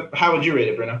response? How would you rate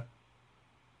it, Bruno?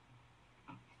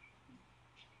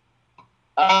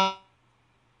 I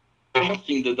haven't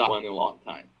seen that one in a long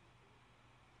time.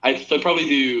 I'd probably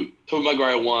do Tobey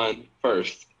Maguire 1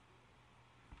 first.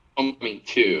 I mean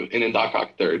 2, and then Doc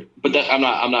Ock third. But that, I'm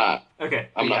not Okay.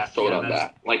 I'm yeah, not sold yeah, on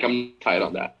that. Like, I'm tight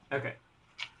on that. Okay.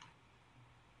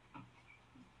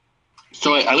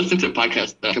 So I listened to a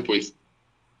podcast a couple weeks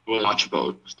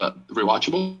rewatchable.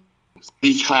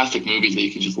 These classic movies that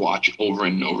you can just watch over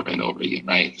and over and over again,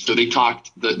 right? So they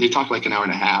talked like an hour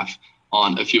and a half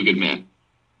on A Few Good Men,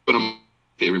 one of my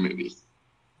favorite movies.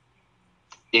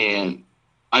 And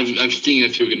I've seen A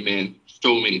Few Good Men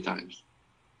so many times,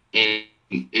 and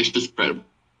it's just incredible.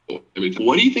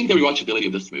 What do you think the rewatchability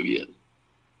of this movie is?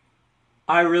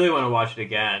 I really want to watch it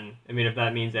again. I mean, if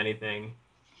that means anything.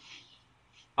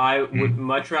 I would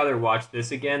much rather watch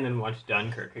this again than watch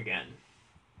Dunkirk again.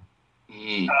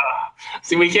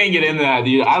 See, we can't get into that,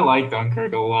 dude. I like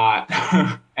Dunkirk a lot,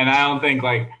 and I don't think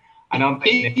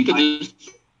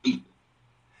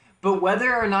But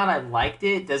whether or not I liked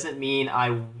it doesn't mean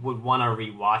I would want to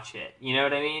rewatch it. You know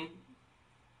what I mean?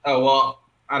 Oh, well,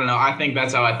 I don't know. I think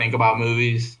that's how I think about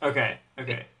movies. Okay. How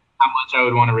much I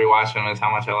would want to rewatch them is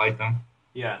how much I like them.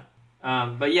 Yeah.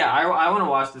 But yeah, I want to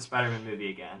watch the Spider-Man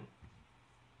movie again.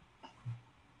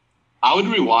 I would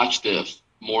rewatch this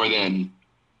more than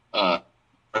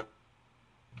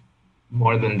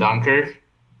Dunkirk?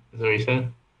 Is that what you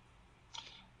said?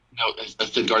 No, I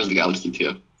said Guardians of the Galaxy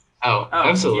too. Oh,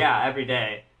 absolutely. Yeah, every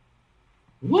day.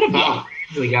 What about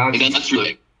Guardians of the Galaxy? And that's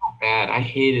really bad. I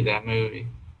hated that movie.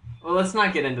 Well, let's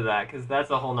not get into that because that's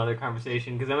a whole nother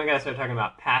conversation. Because then we gotta start talking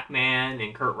about Pac-Man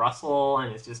and Kurt Russell,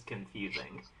 and it's just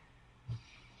confusing.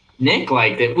 Nick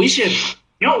liked it.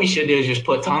 You know what we should do is just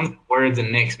put tons of words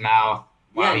in Nick's mouth.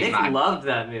 Yeah, Nick loved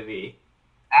that movie.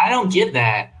 I don't get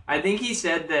that. I think he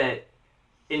said that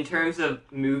in terms of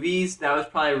movies, that was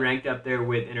probably ranked up there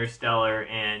with Interstellar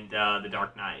and The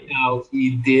Dark Knight. No,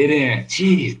 he didn't.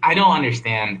 Jeez, I don't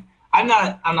understand. I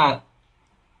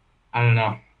don't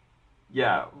know.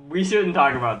 Yeah, we shouldn't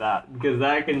talk about that because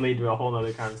that can lead to a whole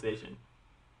other conversation.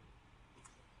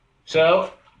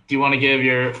 So, do you want to give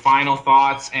your final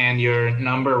thoughts and your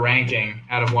number ranking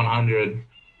out of 100?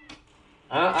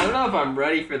 I don't know if I'm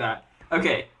ready for that.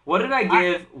 Okay, what did I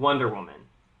give Wonder Woman?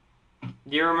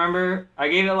 Do you remember? I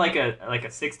gave it like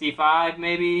a 65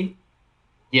 maybe.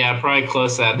 Yeah, probably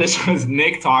close to that. This was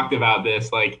Nick talked about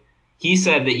this. Like, he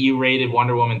said that you rated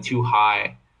Wonder Woman too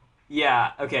high.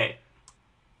 Yeah. Okay.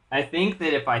 I think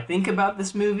that if I think about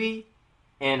this movie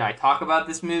and I talk about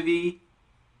this movie,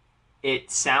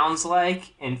 it sounds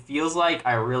like and feels like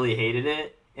I really hated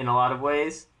it in a lot of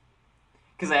ways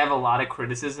because I have a lot of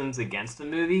criticisms against the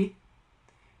movie.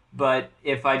 But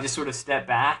if I just sort of step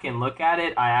back and look at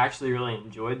it, I actually really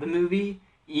enjoyed the movie,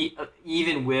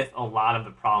 even with a lot of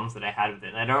the problems that I had with it.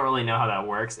 And I don't really know how that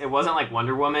works. It wasn't like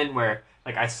Wonder Woman where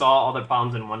like I saw all the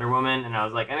problems in Wonder Woman and I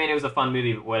was like, I mean, it was a fun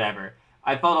movie, but whatever.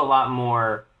 I felt a lot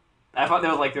more. I thought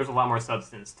there was a lot more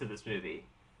substance to this movie.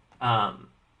 I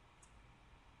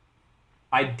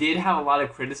did have a lot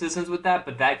of criticisms with that,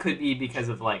 but that could be because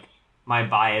of like my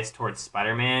bias towards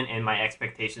Spider-Man and my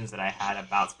expectations that I had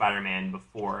about Spider-Man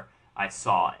before I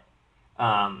saw it.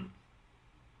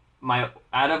 My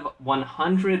out of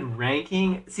 100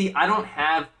 ranking, see, I don't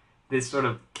have this sort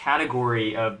of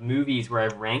category of movies where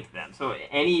I've ranked them.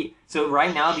 So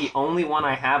right now the only one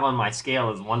I have on my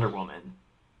scale is Wonder Woman.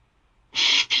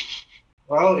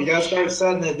 Well, you gotta start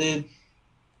setting it, dude.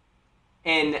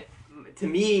 And to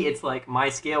me, it's like my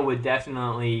scale would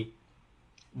definitely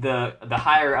the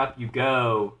higher up you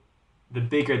go, the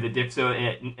bigger the difference. So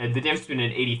the difference between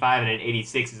an 85 and an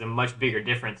 86 is a much bigger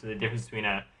difference than the difference between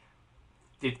a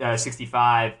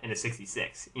 65 and a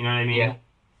 66. You know what I mean?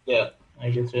 Yeah, I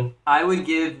get you. I would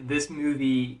give this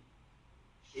movie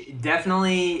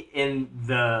definitely in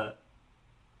the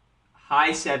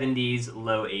high 70s,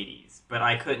 low 80s, but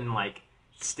I couldn't like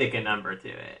stick a number to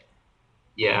it.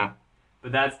 Yeah.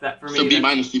 But that's that for me. So B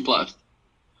minus, C plus.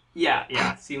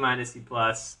 Yeah, C minus, C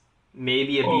plus,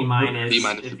 maybe a B minus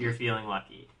if you're feeling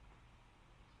lucky.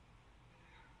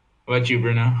 What about you,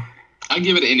 Bruno? I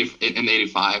give it an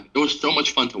 85. It was so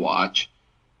much fun to watch,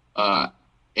 and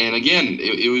again,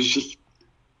 it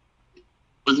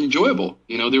was enjoyable.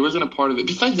 You know, there wasn't a part of it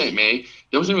besides Aunt May.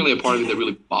 There wasn't really a part of it that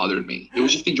really bothered me. It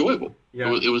was just enjoyable.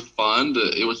 Yeah. It was fun.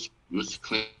 It was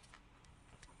clean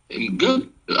and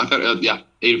good. I thought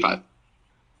 85.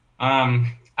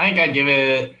 I think I'd give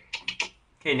it.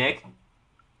 Okay, Nick.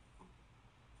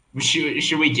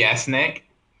 Should we guess Nick,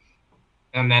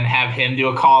 and then have him do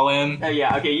a call in? Oh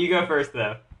yeah. Okay, you go first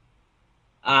though.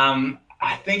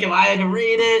 I think if I had to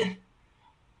rate it,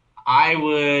 I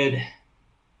would.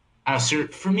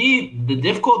 For me, the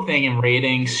difficult thing in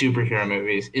rating superhero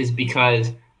movies is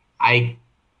because I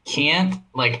can't,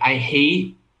 I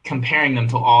hate comparing them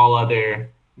to all other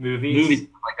movies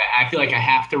like that. I feel like I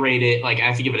have to rate it, I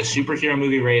have to give it a superhero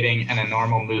movie rating and a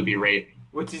normal movie rating.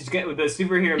 Which is good. The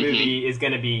superhero movie is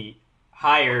going to be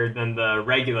higher than the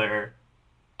regular.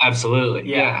 Absolutely.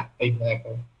 Yeah.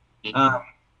 Exactly. I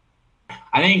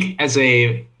think as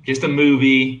just a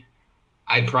movie,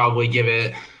 I'd probably give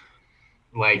it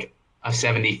a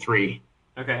 73.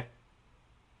 Okay.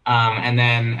 And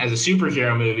then as a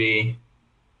superhero movie,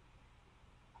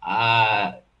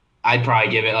 I'd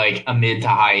probably give it a mid to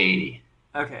high 80.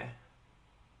 Okay.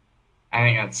 I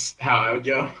think that's how I would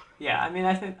go. Yeah, I mean,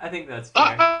 I think that's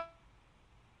fair.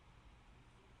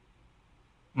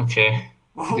 Okay.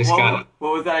 What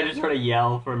was that? I just heard a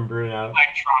yell from Bruno.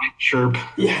 Electronic chirp.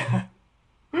 Yeah.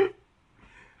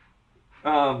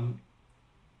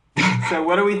 So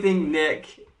what do we think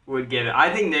Nick would give it?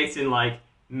 I think Nick's in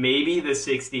maybe the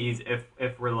 60s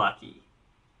if we're lucky.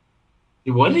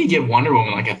 What did he give Wonder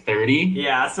Woman, a 30?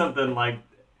 Yeah, something like.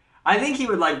 I think he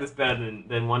would like this better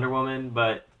than Wonder Woman,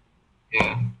 but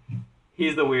yeah,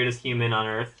 he's the weirdest human on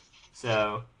Earth,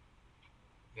 so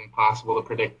impossible to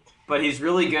predict. But he's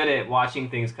really good at watching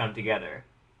things come together.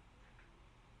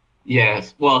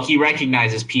 Yes, well, he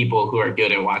recognizes people who are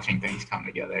good at watching things come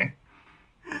together.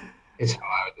 Is how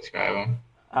I would describe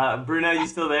him. Bruno, you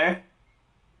still there?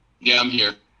 Yeah, I'm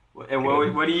here. And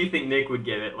what do you think Nick would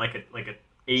give it? Like a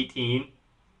 18?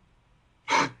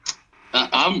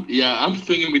 I'm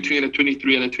swinging between a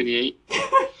 23 and a 28.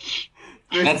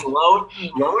 That's lower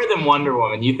than Wonder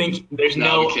Woman. You think there's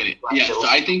no? I'm kidding. Yeah, so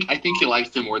I think he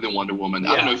likes it more than Wonder Woman.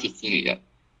 I don't know if you've seen it yet.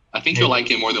 I think he'll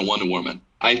like it more than Wonder Woman.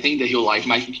 I think that he'll like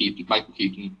Michael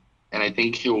Keaton, and I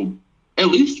think he'll at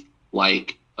least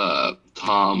like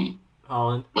Tom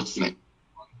Holland. What's his name?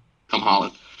 Tom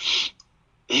Holland.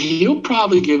 He'll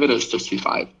probably give it a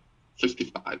 65.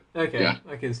 65. Okay, yeah.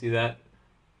 I can see that.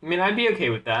 I mean, I'd be okay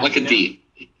with that. Like a D.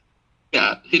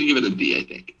 Yeah, he'd give it a D, I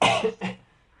think.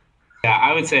 Yeah,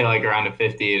 I would say around a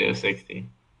 50 to a 60.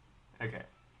 Okay.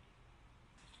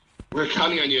 We're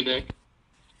counting on you, Nick.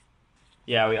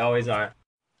 Yeah, we always are.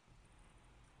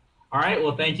 All right,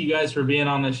 well, thank you guys for being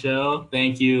on the show.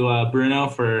 Thank you, Bruno,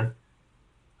 for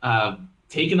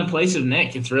taking the place of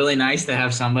Nick. It's really nice to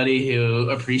have somebody who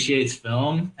appreciates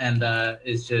film and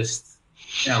is just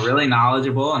really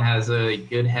knowledgeable and has a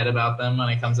good head about them when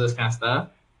it comes to this kind of stuff.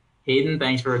 Hayden,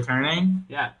 thanks for returning.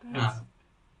 Yeah, thanks.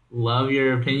 Love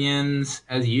your opinions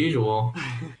as usual.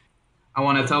 I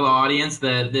want to tell the audience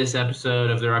that this episode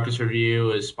of the Ruckus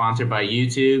Review is sponsored by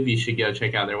YouTube. You should go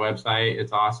check out their website.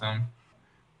 It's awesome.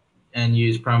 And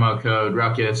use promo code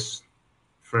Ruckus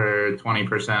for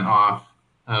 20% off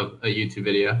of a YouTube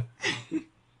video.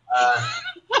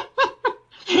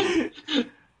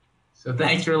 So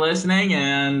thanks for listening,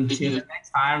 and tune in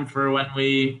next time for when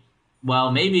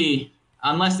maybe,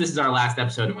 unless this is our last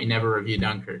episode and we never review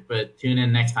Dunkirk, but tune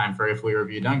in next time for if we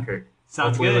review Dunkirk.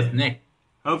 Sounds Hopefully good. With Nick.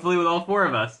 Hopefully with all four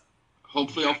of us.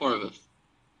 Hopefully all four of us.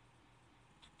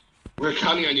 We're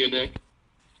counting on you, Nick.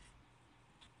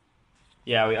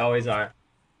 Yeah, we always are.